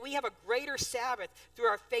 That we have a greater Sabbath through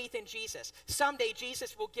our faith in Jesus. Someday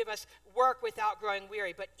Jesus will give us work without growing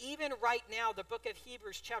weary. But even right now, the book of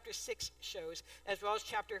Hebrews chapter 6 shows, as well as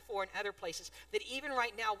chapter 4 and other places, that even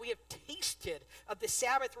right now we have tasted of the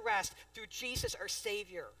Sabbath rest through Jesus our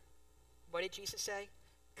Savior. What did Jesus say?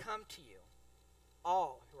 Come to you,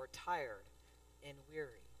 all who are tired and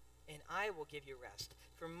weary, and I will give you rest.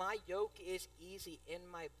 For my yoke is easy and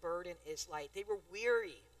my burden is light. They were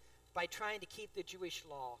weary by trying to keep the Jewish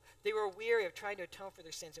law. They were weary of trying to atone for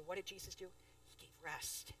their sins. And what did Jesus do? He gave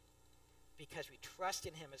rest. Because we trust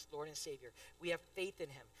in him as Lord and Savior. We have faith in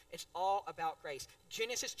him. It's all about grace.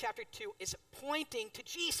 Genesis chapter 2 is pointing to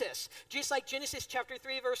Jesus. Just like Genesis chapter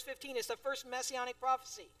 3 verse 15 is the first messianic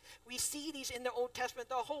prophecy. We see these in the Old Testament.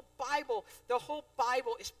 The whole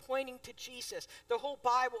Bible is pointing to Jesus. The whole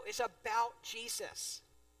Bible is about Jesus.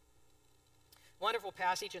 Wonderful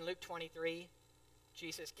passage in Luke 23.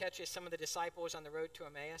 Jesus catches some of the disciples on the road to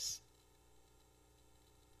Emmaus.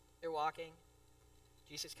 They're walking.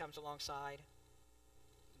 Jesus comes alongside.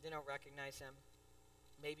 They don't recognize him.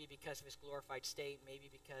 Maybe because of his glorified state. Maybe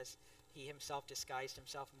because he himself disguised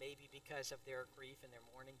himself. Maybe because of their grief and their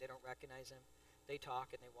mourning. They don't recognize him. They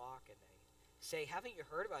talk and they walk and they say, haven't you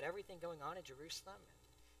heard about everything going on in Jerusalem?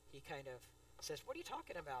 And he kind of says, what are you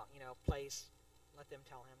talking about? Please let them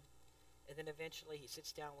tell him. And then eventually he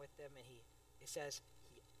sits down with them and it says,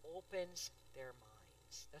 he opens their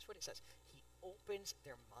minds. That's what it says. He opens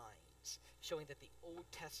their minds, showing that the Old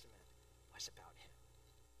Testament was about him.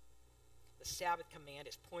 The Sabbath command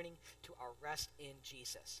is pointing to our rest in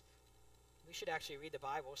Jesus. We should actually read the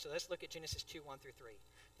Bible, so let's look at Genesis 2, 1 through 3.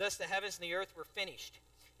 Thus the heavens and the earth were finished,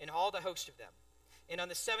 and all the host of them. And on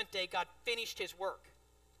the seventh day God finished his work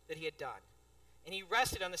that he had done. And he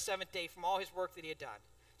rested on the seventh day from all his work that he had done.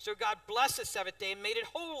 So God blessed the seventh day and made it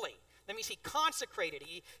holy. That means he consecrated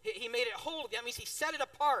it. He made it holy. That means he set it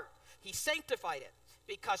apart. He sanctified it.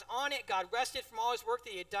 Because on it, God rested from all his work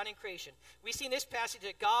that he had done in creation. We see in this passage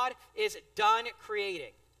that God is done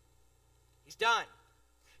creating. He's done.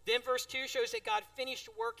 Then verse 2 shows that God finished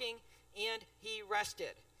working and he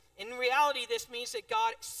rested. In reality, this means that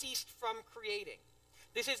God ceased from creating.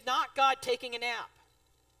 This is not God taking a nap.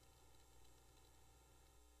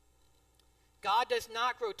 God does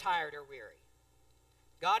not grow tired or weary.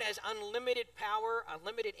 God has unlimited power,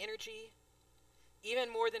 unlimited energy,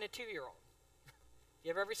 even more than a 2-year-old. If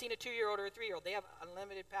you've ever seen a 2-year-old or a 3-year-old, they have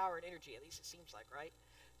unlimited power and energy, at least it seems like, right?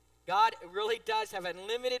 God really does have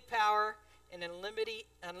unlimited power and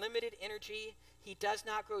unlimited energy. He does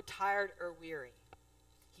not grow tired or weary.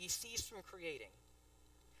 He ceased from creating.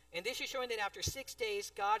 And this is showing that after 6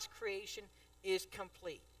 days, God's creation is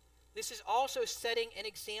complete. This is also setting an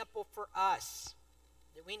example for us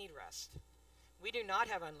that we need rest. We do not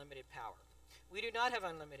have unlimited power. We do not have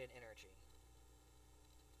unlimited energy.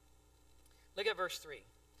 Look at verse 3.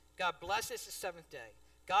 God blesses the seventh day.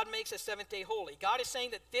 God makes the seventh day holy. God is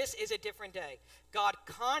saying that this is a different day. God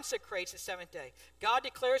consecrates the seventh day. God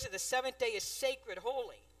declares that the seventh day is sacred,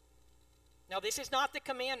 holy. Now, this is not the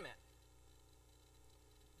commandment.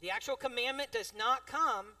 The actual commandment does not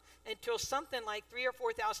come until something like 3,000 or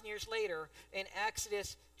 4,000 years later in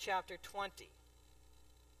Exodus chapter 20.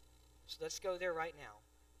 So let's go there right now.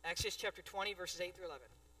 Exodus chapter 20, verses 8 through 11.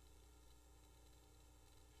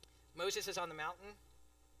 Moses is on the mountain.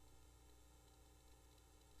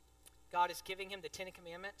 God is giving him the 10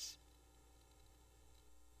 Commandments.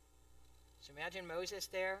 So imagine Moses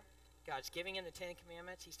there. God's giving him the 10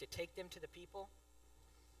 Commandments. He's to take them to the people.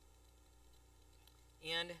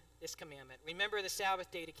 And this commandment: remember the Sabbath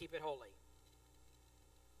day to keep it holy.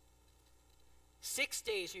 6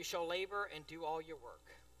 days you shall labor and do all your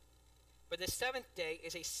work. But the seventh day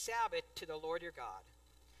is a Sabbath to the Lord your God.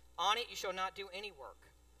 On it you shall not do any work,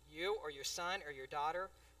 you or your son or your daughter,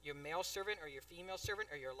 your male servant or your female servant,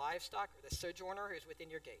 or your livestock, or the sojourner who is within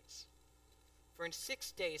your gates. For in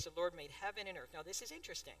 6 days the Lord made heaven and earth. Now this is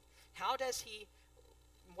interesting.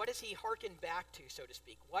 What does he hearken back to, so to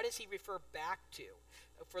speak? What does he refer back to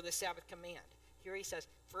for the Sabbath command? Here he says,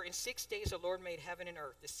 for in 6 days the Lord made heaven and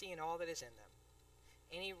earth, the sea and all that is in them.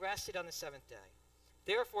 And he rested on the seventh day.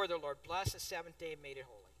 Therefore the Lord blessed the seventh day and made it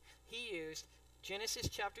holy. He used Genesis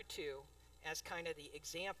chapter 2 as kind of the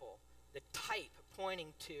example, the type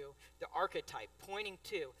pointing to, the archetype pointing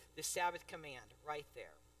to the Sabbath command right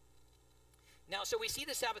there. Now, so we see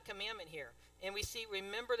the Sabbath commandment here, and we see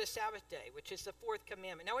remember the Sabbath day, which is the fourth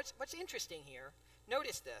commandment. Now, what's interesting here,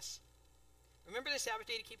 notice this. Remember the Sabbath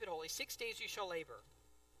day to keep it holy. 6 days you shall labor.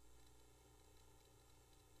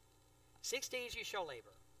 6 days you shall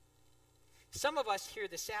labor. Some of us hear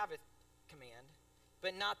the Sabbath command,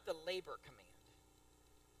 but not the labor command.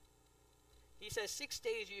 He says, 6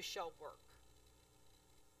 days you shall work.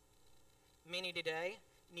 Many today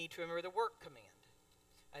need to remember the work command.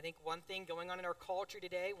 I think one thing going on in our culture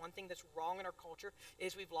today, one thing that's wrong in our culture,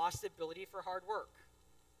 is we've lost the ability for hard work.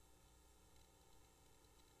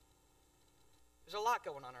 There's a lot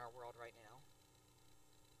going on in our world right now.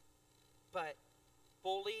 But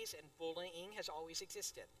bullies and bullying has always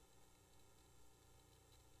existed.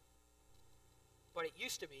 But it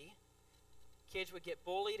used to be kids would get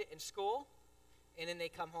bullied in school, and then they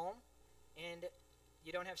come home, and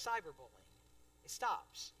you don't have cyberbullying. It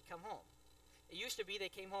stops. You come home. It used to be they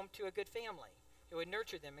came home to a good family who would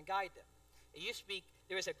nurture them and guide them. It used to be,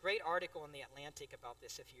 there was a great article in The Atlantic about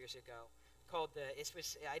this a few years ago called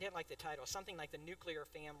I didn't like the title, something like the nuclear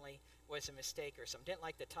family was a mistake or something. Didn't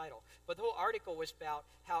like the title. But the whole article was about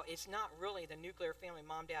how it's not really the nuclear family,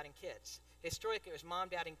 mom, dad, and kids. Historically, it was mom,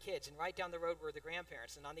 dad, and kids, and right down the road were the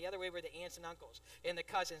grandparents, and on the other way were the aunts and uncles and the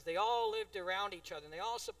cousins. They all lived around each other, and they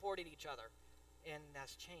all supported each other, and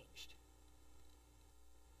that's changed.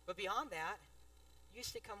 But beyond that, you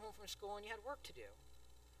used to come home from school and you had work to do.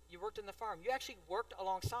 You worked on the farm. You actually worked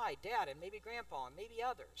alongside dad and maybe grandpa and maybe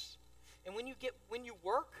others. And when you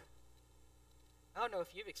work, I don't know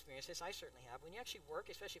if you've experienced this, I certainly have. When you actually work,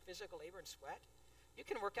 especially physical labor and sweat, you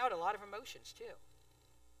can work out a lot of emotions too.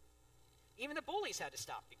 Even the bullies had to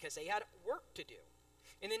stop because they had work to do.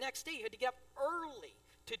 And the next day you had to get up early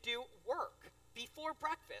to do work before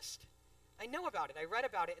breakfast. I know about it. I read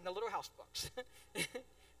about it in the Little House books.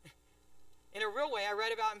 In a real way, I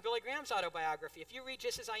read about in Billy Graham's autobiography. If you read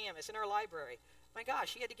Just As I Am, it's in our library. My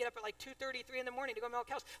gosh, he had to get up at like 2:33 in the morning to go milk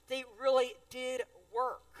cows. They really did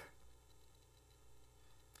work.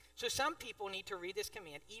 So some people need to read this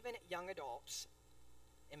command, even young adults,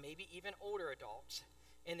 and maybe even older adults,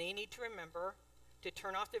 and they need to remember to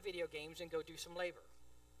turn off the video games and go do some labor.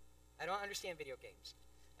 I don't understand video games.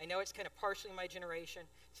 I know it's kind of partially my generation.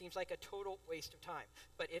 Seems like a total waste of time.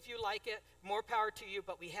 But if you like it, more power to you.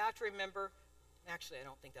 But we have to remember, actually, I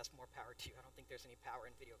don't think that's more power to you. I don't think there's any power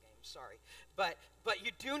in video games. Sorry. But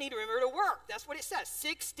you do need to remember to work. That's what it says.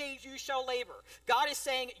 6 days you shall labor. God is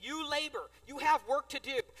saying you labor. You have work to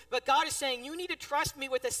do. But God is saying you need to trust me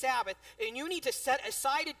with the Sabbath, and you need to set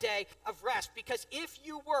aside a day of rest, because if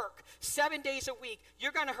you work 7 days a week,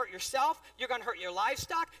 you're going to hurt yourself, you're going to hurt your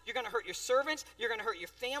livestock, you're going to hurt your servants, you're going to hurt your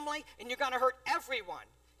family, and you're going to hurt everyone.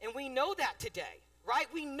 And we know that today. Right?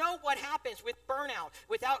 We know what happens with burnout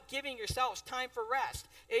without giving yourselves time for rest.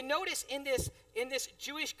 And notice in this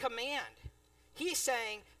Jewish command, he's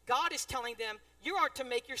saying, God is telling them, you aren't to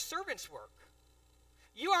make your servants work.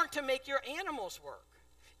 You aren't to make your animals work.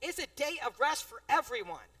 It's a day of rest for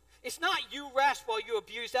everyone. It's not you rest while you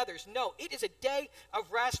abuse others. No, it is a day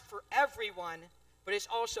of rest for everyone, but it's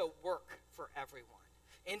also work for everyone.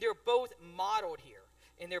 And they're both modeled here,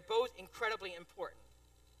 and they're both incredibly important.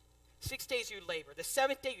 6 days you labor. The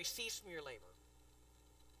seventh day you cease from your labor.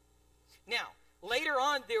 Now, later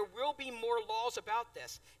on, there will be more laws about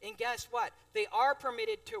this. And guess what? They are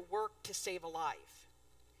permitted to work to save a life.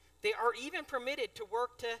 They are even permitted to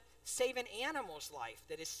work to save an animal's life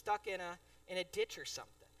that is stuck in a ditch or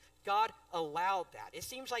something. God allowed that. It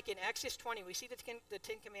seems like in Exodus 20, we see the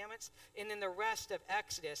Ten Commandments, and then the rest of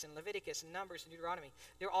Exodus and Leviticus and Numbers and Deuteronomy,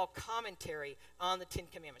 they're all commentary on the Ten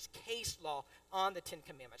Commandments, case law on the Ten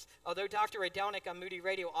Commandments. Although Dr. Radelnik on Moody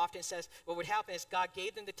Radio often says what would happen is God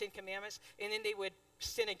gave them the Ten Commandments, and then they would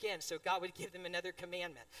sin again, so God would give them another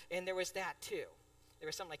commandment. And there was that too. There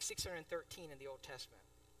was something like 613 in the Old Testament.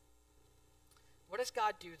 What does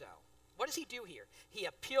God do, though? What does he do here? He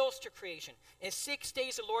appeals to creation. In 6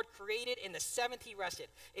 days the Lord created, in the seventh he rested.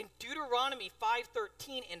 In Deuteronomy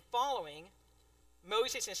 5:13 and following,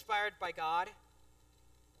 Moses, inspired by God,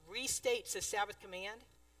 restates the Sabbath command,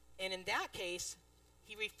 and in that case,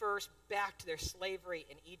 he refers back to their slavery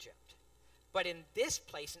in Egypt. But in this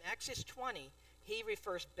place, in Exodus 20, he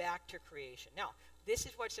refers back to creation. Now, this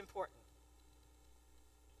is what's important.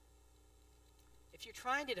 If you're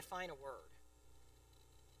trying to define a word,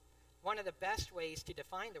 one of the best ways to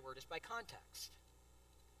define the word is by context.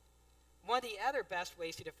 One of the other best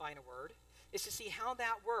ways to define a word is to see how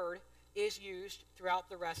that word is used throughout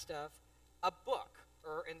the rest of a book,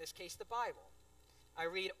 or in this case, the Bible. I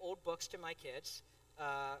read old books to my kids.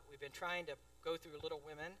 We've been trying to go through Little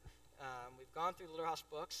Women. We've gone through the Little House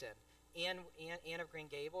books, and Anne of Green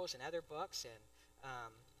Gables, and other books, and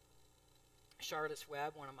Charlotte's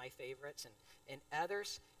Web, one of my favorites, and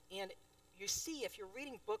others. And you see, if you're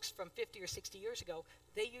reading books from 50 or 60 years ago,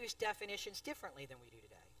 they use definitions differently than we do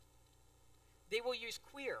today. They will use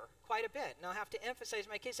queer quite a bit. And I'll have to emphasize,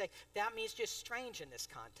 my kids say, that means just strange in this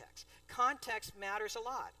context. Context matters a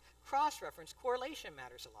lot. cross-reference, correlation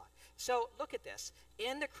matters a lot. So look at this.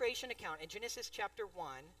 In the creation account in Genesis chapter 1,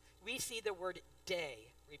 we see the word day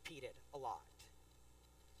repeated a lot.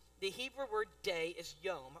 The Hebrew word day is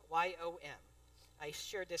yom, Y-O-M. I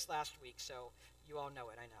shared this last week, so you all know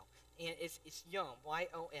it, I know. And it's yom,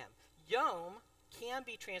 Y-O-M. Yom can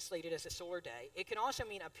be translated as a solar day. It can also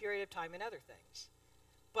mean a period of time and other things.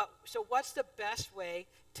 But so what's the best way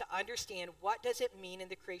to understand what does it mean in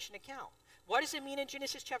the creation account? What does it mean in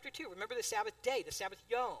Genesis chapter 2? Remember the Sabbath day, the Sabbath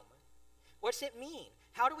yom. What's it mean?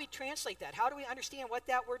 How do we translate that? How do we understand what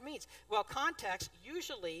that word means? Well, context,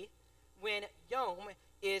 usually when yom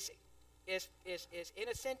is in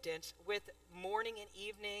a sentence with morning and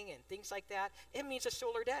evening and things like that, it means a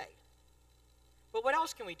solar day. But what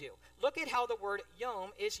else can we do? Look at how the word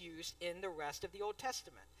yom is used in the rest of the Old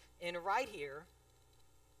Testament. And right here,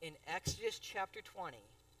 in Exodus chapter 20,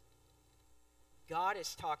 God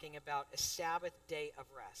is talking about a Sabbath day of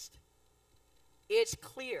rest. It's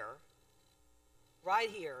clear, right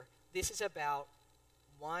here, this is about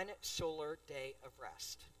one solar day of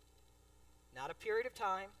rest. Not a period of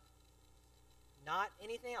time, not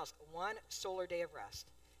anything else. One solar day of rest.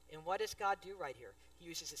 And what does God do right here? He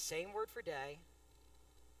uses the same word for day,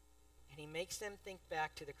 and he makes them think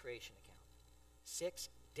back to the creation account. 6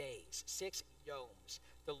 days, 6 yoms,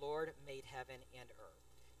 the Lord made heaven and earth.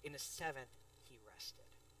 In the 7th, he rested.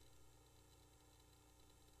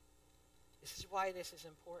 This is why this is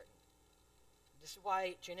important. This is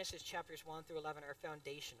why Genesis chapters 1 through 11 are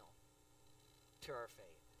foundational to our faith.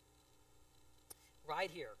 Right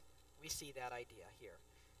here, we see that idea here.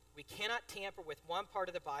 We cannot tamper with one part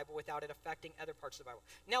of the Bible without it affecting other parts of the Bible.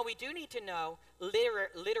 Now, we do need to know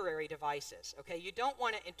literary devices, okay? You don't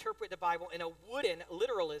want to interpret the Bible in a wooden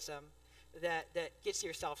literalism that gets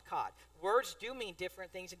yourself caught. Words do mean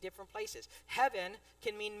different things in different places. Heaven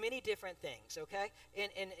can mean many different things, okay?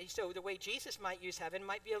 And so the way Jesus might use heaven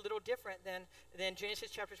might be a little different than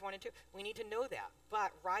Genesis chapters 1 and 2. We need to know that.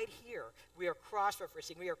 But right here, we are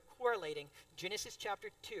cross-referencing. We are correlating Genesis chapter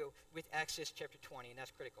 2 with Exodus chapter 20, and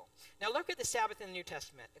that's critical. Now look at the Sabbath in the New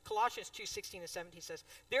Testament. Colossians 2:16 and 17 says,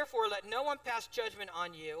 "Therefore let no one pass judgment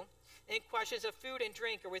on you in questions of food and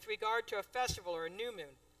drink, or with regard to a festival or a new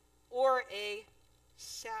moon, or a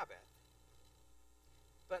Sabbath."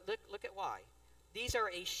 But look at why. These are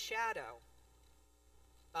a shadow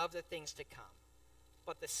of the things to come,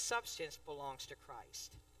 but the substance belongs to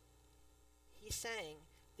Christ. He's saying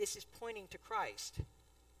this is pointing to Christ.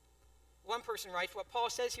 One person writes, what Paul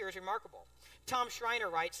says here is remarkable. Tom Schreiner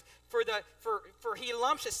writes, for he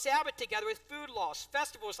lumps a Sabbath together with food laws,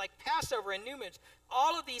 festivals like Passover and new moons.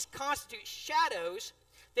 All of these constitute shadows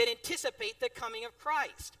that anticipate the coming of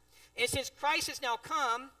Christ. And since Christ has now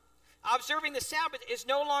come, observing the Sabbath is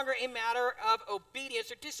no longer a matter of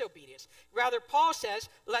obedience or disobedience. Rather, Paul says,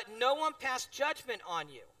 let no one pass judgment on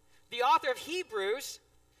you. The author of Hebrews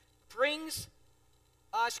brings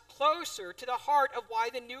us closer to the heart of why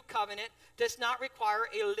the new covenant does not require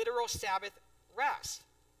a literal Sabbath rest.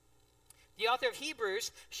 The author of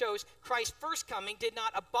Hebrews shows Christ's first coming did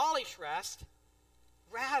not abolish rest.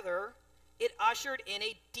 Rather, it ushered in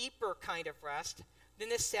a deeper kind of rest than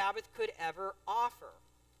the Sabbath could ever offer.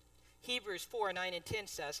 Hebrews 4:9 and 10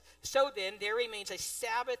 says, "So then there remains a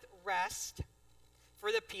Sabbath rest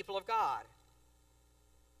for the people of God.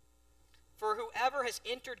 For whoever has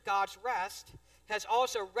entered God's rest has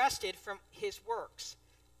also rested from his works,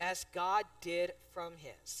 as God did from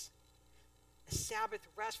his." A Sabbath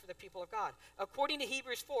rest for the people of God. According to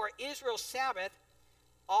Hebrews 4, Israel's Sabbath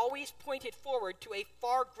always pointed forward to a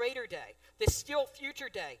far greater day, the still future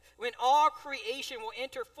day, when all creation will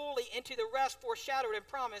enter fully into the rest foreshadowed and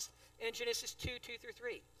promised in Genesis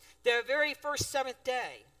 2:2-3. The very first seventh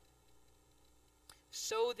day.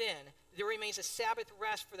 So then, there remains a Sabbath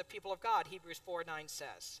rest for the people of God, Hebrews 4:9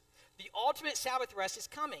 says. The ultimate Sabbath rest is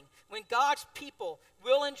coming, when God's people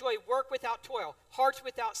will enjoy work without toil, hearts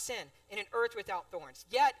without sin, and an earth without thorns.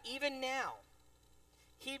 Yet, even now,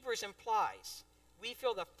 Hebrews implies we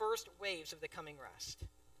feel the first waves of the coming rest.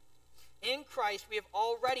 In Christ, we have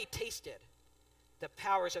already tasted the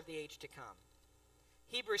powers of the age to come.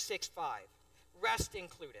 Hebrews 6:5, rest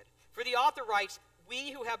included. For the author writes,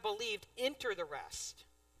 we who have believed enter the rest.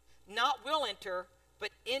 Not will enter,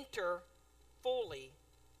 but enter fully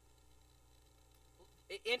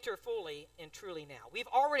and truly now. We've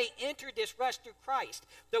already entered this rest through Christ,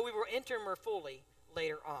 though we will enter more fully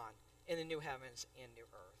later on in the new heavens and new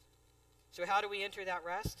earth. So how do we enter that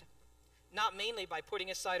rest? Not mainly by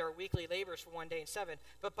putting aside our weekly labors for one day in 7,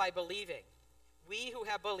 but by believing. We who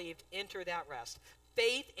have believed enter that rest.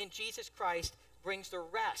 Faith in Jesus Christ brings the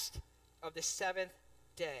rest of the 7th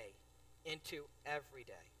day into every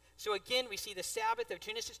day. So again, we see the Sabbath of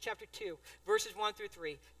Genesis chapter 2, verses 1 through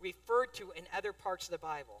 3, referred to in other parts of the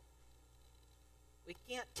Bible. We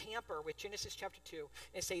can't tamper with Genesis chapter 2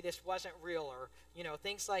 and say this wasn't real, or,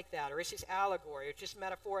 things like that, or it's just allegory, or it's just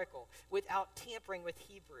metaphorical, without tampering with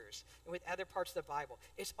Hebrews and with other parts of the Bible.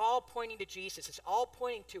 It's all pointing to Jesus. It's all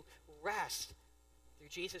pointing to rest through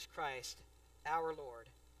Jesus Christ, our Lord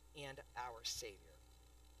and our Savior.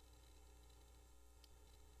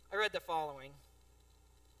 I read the following.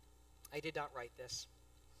 I did not write this.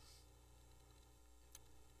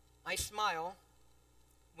 I smile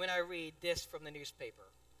when I read this from the newspaper.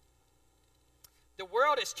 The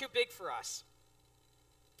world is too big for us.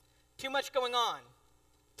 Too much going on.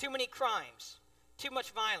 Too many crimes. Too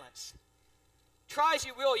much violence. Try as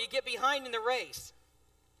you will, you get behind in the race.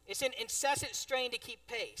 It's an incessant strain to keep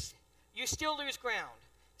pace. You still lose ground.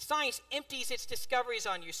 Science empties its discoveries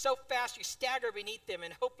on you so fast you stagger beneath them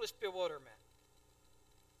in hopeless bewilderment.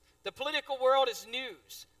 The political world is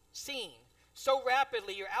news, seen so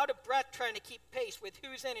rapidly you're out of breath trying to keep pace with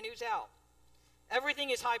who's in and who's out.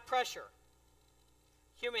 Everything is high pressure.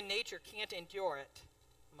 Human nature can't endure it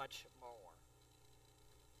much more.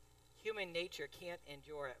 Human nature can't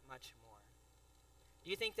endure it much more.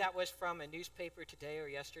 Do you think that was from a newspaper today or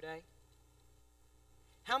yesterday?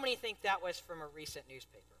 How many think that was from a recent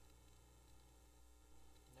newspaper?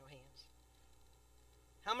 No hands.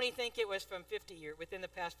 How many think it was from within the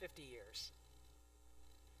past 50 years?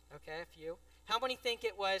 Okay, a few. How many think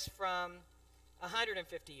it was from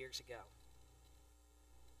 150 years ago?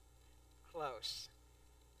 Close.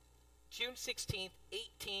 June 16th,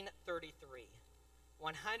 1833.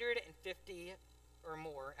 150 or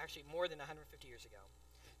more, actually more than 150 years ago.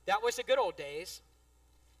 That was the good old days.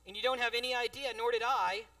 And you don't have any idea, nor did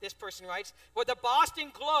I, this person writes, what the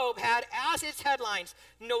Boston Globe had as its headlines,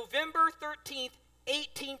 November 13th,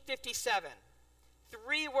 1857.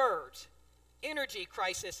 3 words, energy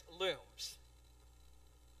crisis looms.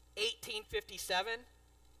 1857.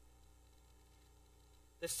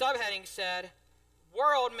 The subheading said,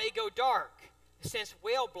 world may go dark since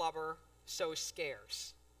whale blubber so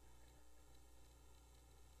scarce.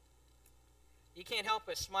 You can't help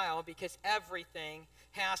but smile because everything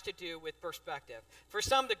has to do with perspective. For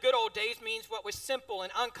some, the good old days means what was simple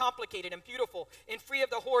and uncomplicated and beautiful and free of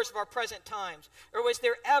the horrors of our present times. Or was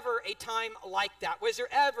there ever a time like that? Was there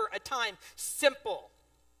ever a time simple?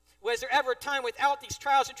 Was there ever a time without these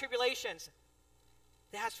trials and tribulations?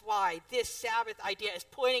 That's why this Sabbath idea is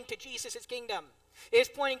pointing to Jesus' kingdom. It is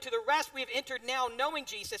pointing to the rest we have entered now knowing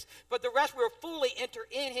Jesus, but the rest we will fully enter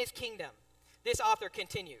in his kingdom. This author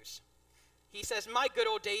continues. He says, my good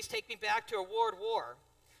old days take me back to a World War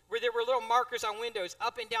where there were little markers on windows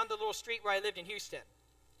up and down the little street where I lived in Houston.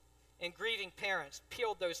 And grieving parents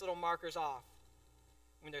peeled those little markers off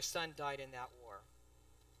when their son died in that war.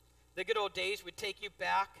 The good old days would take you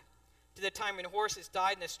back to the time when horses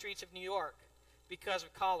died in the streets of New York because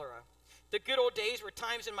of cholera. The good old days were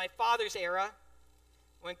times in my father's era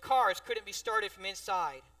when cars couldn't be started from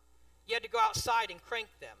inside. You had to go outside and crank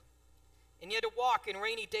them. And you had to walk in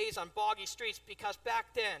rainy days on boggy streets because back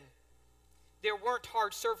then, there weren't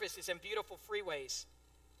hard surfaces and beautiful freeways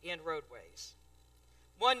and roadways.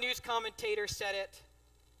 One news commentator said it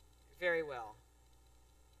very well.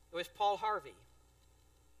 It was Paul Harvey.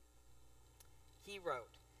 He wrote,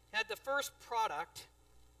 had the first product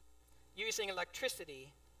using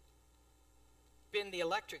electricity been the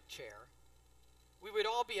electric chair, we would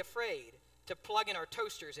all be afraid to plug in our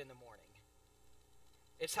toasters in the morning.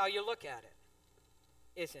 It's how you look at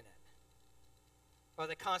it, isn't it? Or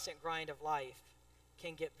the constant grind of life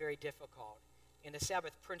can get very difficult. And the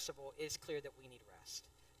Sabbath principle is clear that we need rest.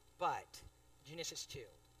 But Genesis 2,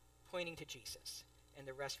 pointing to Jesus and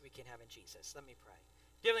the rest we can have in Jesus. Let me pray.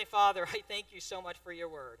 Dear Heavenly Father, I thank you so much for your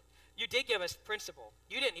word. You did give us principle.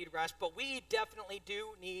 You didn't need rest, but we definitely do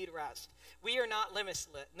need rest. We are not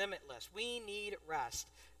limitless. We need rest,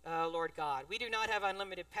 Lord God. We do not have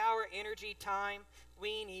unlimited power, energy, time.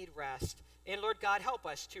 We need rest. And Lord God, help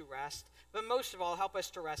us to rest, but most of all, help us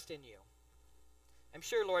to rest in you. I'm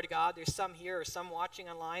sure, Lord God, there's some here or some watching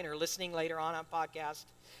online or listening later on podcast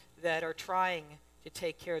that are trying to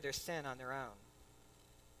take care of their sin on their own.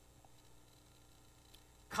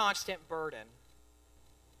 Constant burden,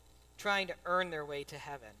 trying to earn their way to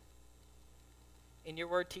heaven. And your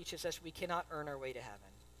word teaches us we cannot earn our way to heaven.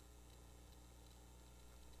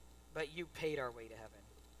 But you paid our way to heaven.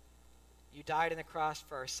 You died on the cross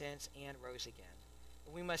for our sins and rose again.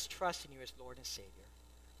 We must trust in you as Lord and Savior.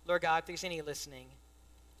 Lord God, if there's any listening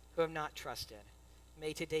who have not trusted,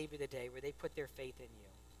 may today be the day where they put their faith in you.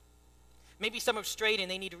 Maybe some have strayed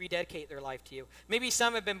and they need to rededicate their life to you. Maybe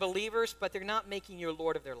some have been believers, but they're not making you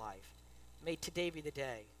Lord of their life. May today be the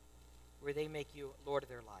day where they make you Lord of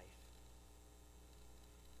their life.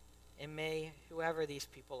 And may whoever these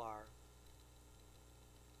people are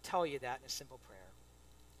tell you that in a simple prayer.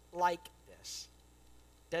 Like this.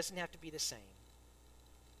 Doesn't have to be the same,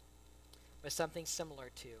 but something similar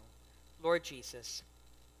to, Lord Jesus,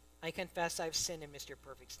 I confess I've sinned and missed your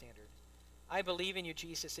perfect standard. I believe in you,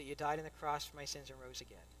 Jesus, that you died on the cross for my sins and rose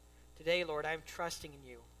again. Today, Lord, I'm trusting in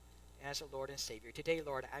you as a Lord and Savior. Today,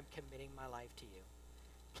 Lord, I'm committing my life to you.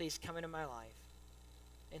 Please come into my life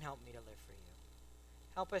and help me to live for you.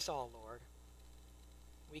 Help us all, Lord.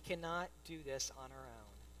 We cannot do this on our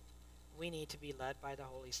own. We need to be led by the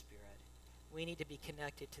Holy Spirit. We need to be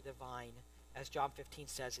connected to the vine, as John 15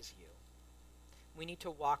 says is you. We need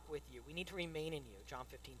to walk with you. We need to remain in you, John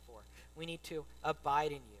 15:4. We need to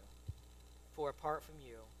abide in you. For apart from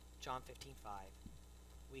you, John 15:5,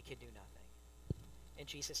 we can do nothing. In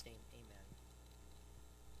Jesus' name, amen.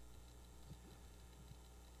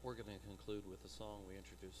 We're going to conclude with a song we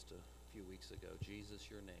introduced a few weeks ago, Jesus,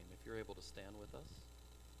 Your Name. If you're able to stand with us.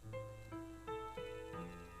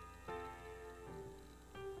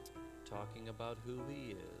 Talking about who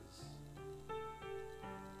he is.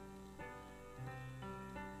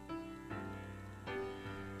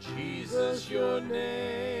 Jesus, your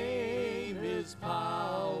name is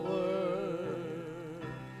power.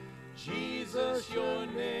 Jesus, your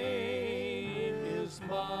name is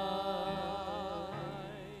might.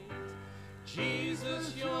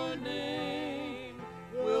 Jesus, your name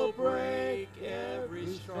will break every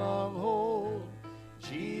stronghold.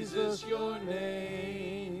 Jesus, your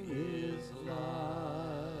name is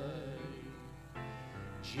life.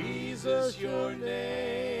 Jesus, your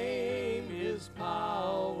name is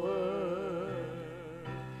power.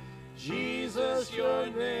 Jesus, your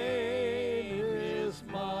name is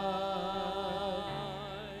might.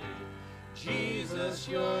 Jesus,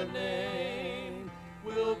 your name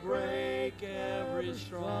will break every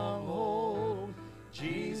stronghold.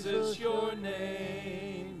 Jesus, your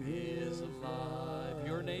name is alive.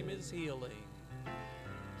 Your name is healing.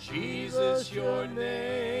 Jesus, your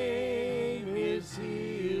name is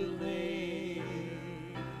healing.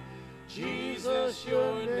 Jesus,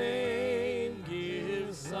 your name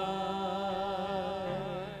gives sight.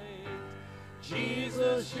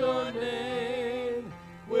 Jesus, your name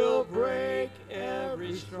will break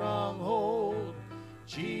every stronghold.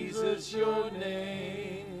 Jesus, your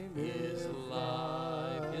name is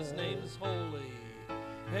alive. His name is holy.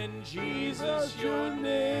 And Jesus, your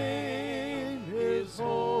name is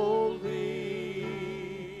holy.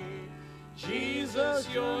 Jesus,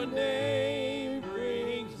 your name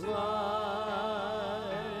brings light.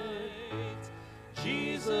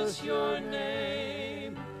 Jesus, your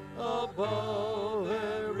name above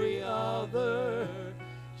every other.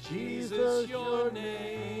 Jesus, your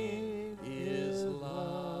name is life.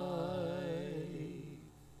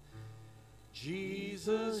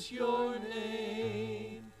 Jesus, your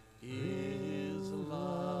name is life.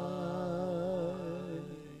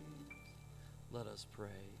 Let us pray.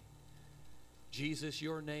 Jesus,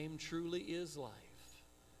 your name truly is life.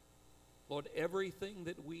 Lord, everything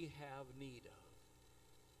that we have need of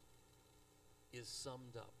is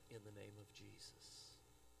summed up in the name of Jesus.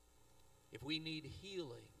 If we need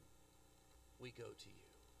healing, we go to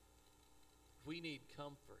you. If we need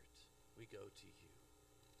comfort, we go to you.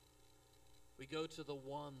 We go to the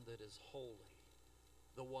one that is holy,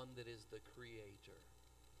 the one that is the creator.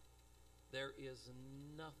 There is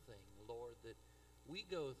nothing, Lord, that we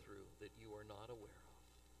go through that you are not aware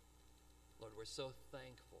of. Lord, we're so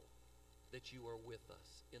thankful that you are with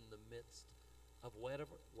us in the midst of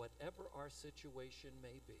whatever our situation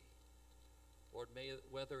may be. Lord,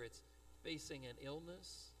 whether it's facing an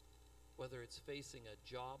illness, whether it's facing a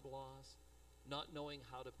job loss, not knowing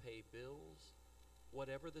how to pay bills,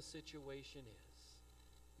 whatever the situation is,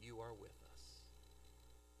 you are with us.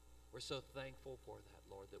 We're so thankful for that,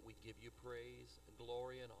 Lord, that we give you praise and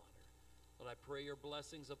glory and honor. Lord, I pray your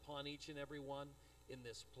blessings upon each and every one in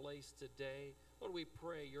this place today. Lord, we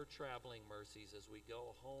pray your traveling mercies as we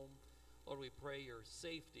go home. Lord, we pray your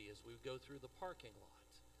safety as we go through the parking lot.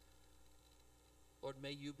 Lord,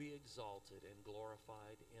 may you be exalted and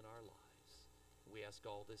glorified in our lives. We ask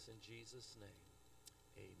all this in Jesus' name.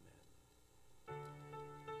 Amen.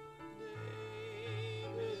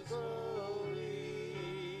 Name is holy.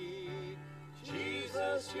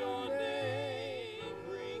 Jesus, your name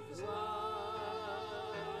brings light.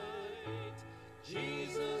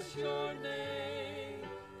 Jesus, your name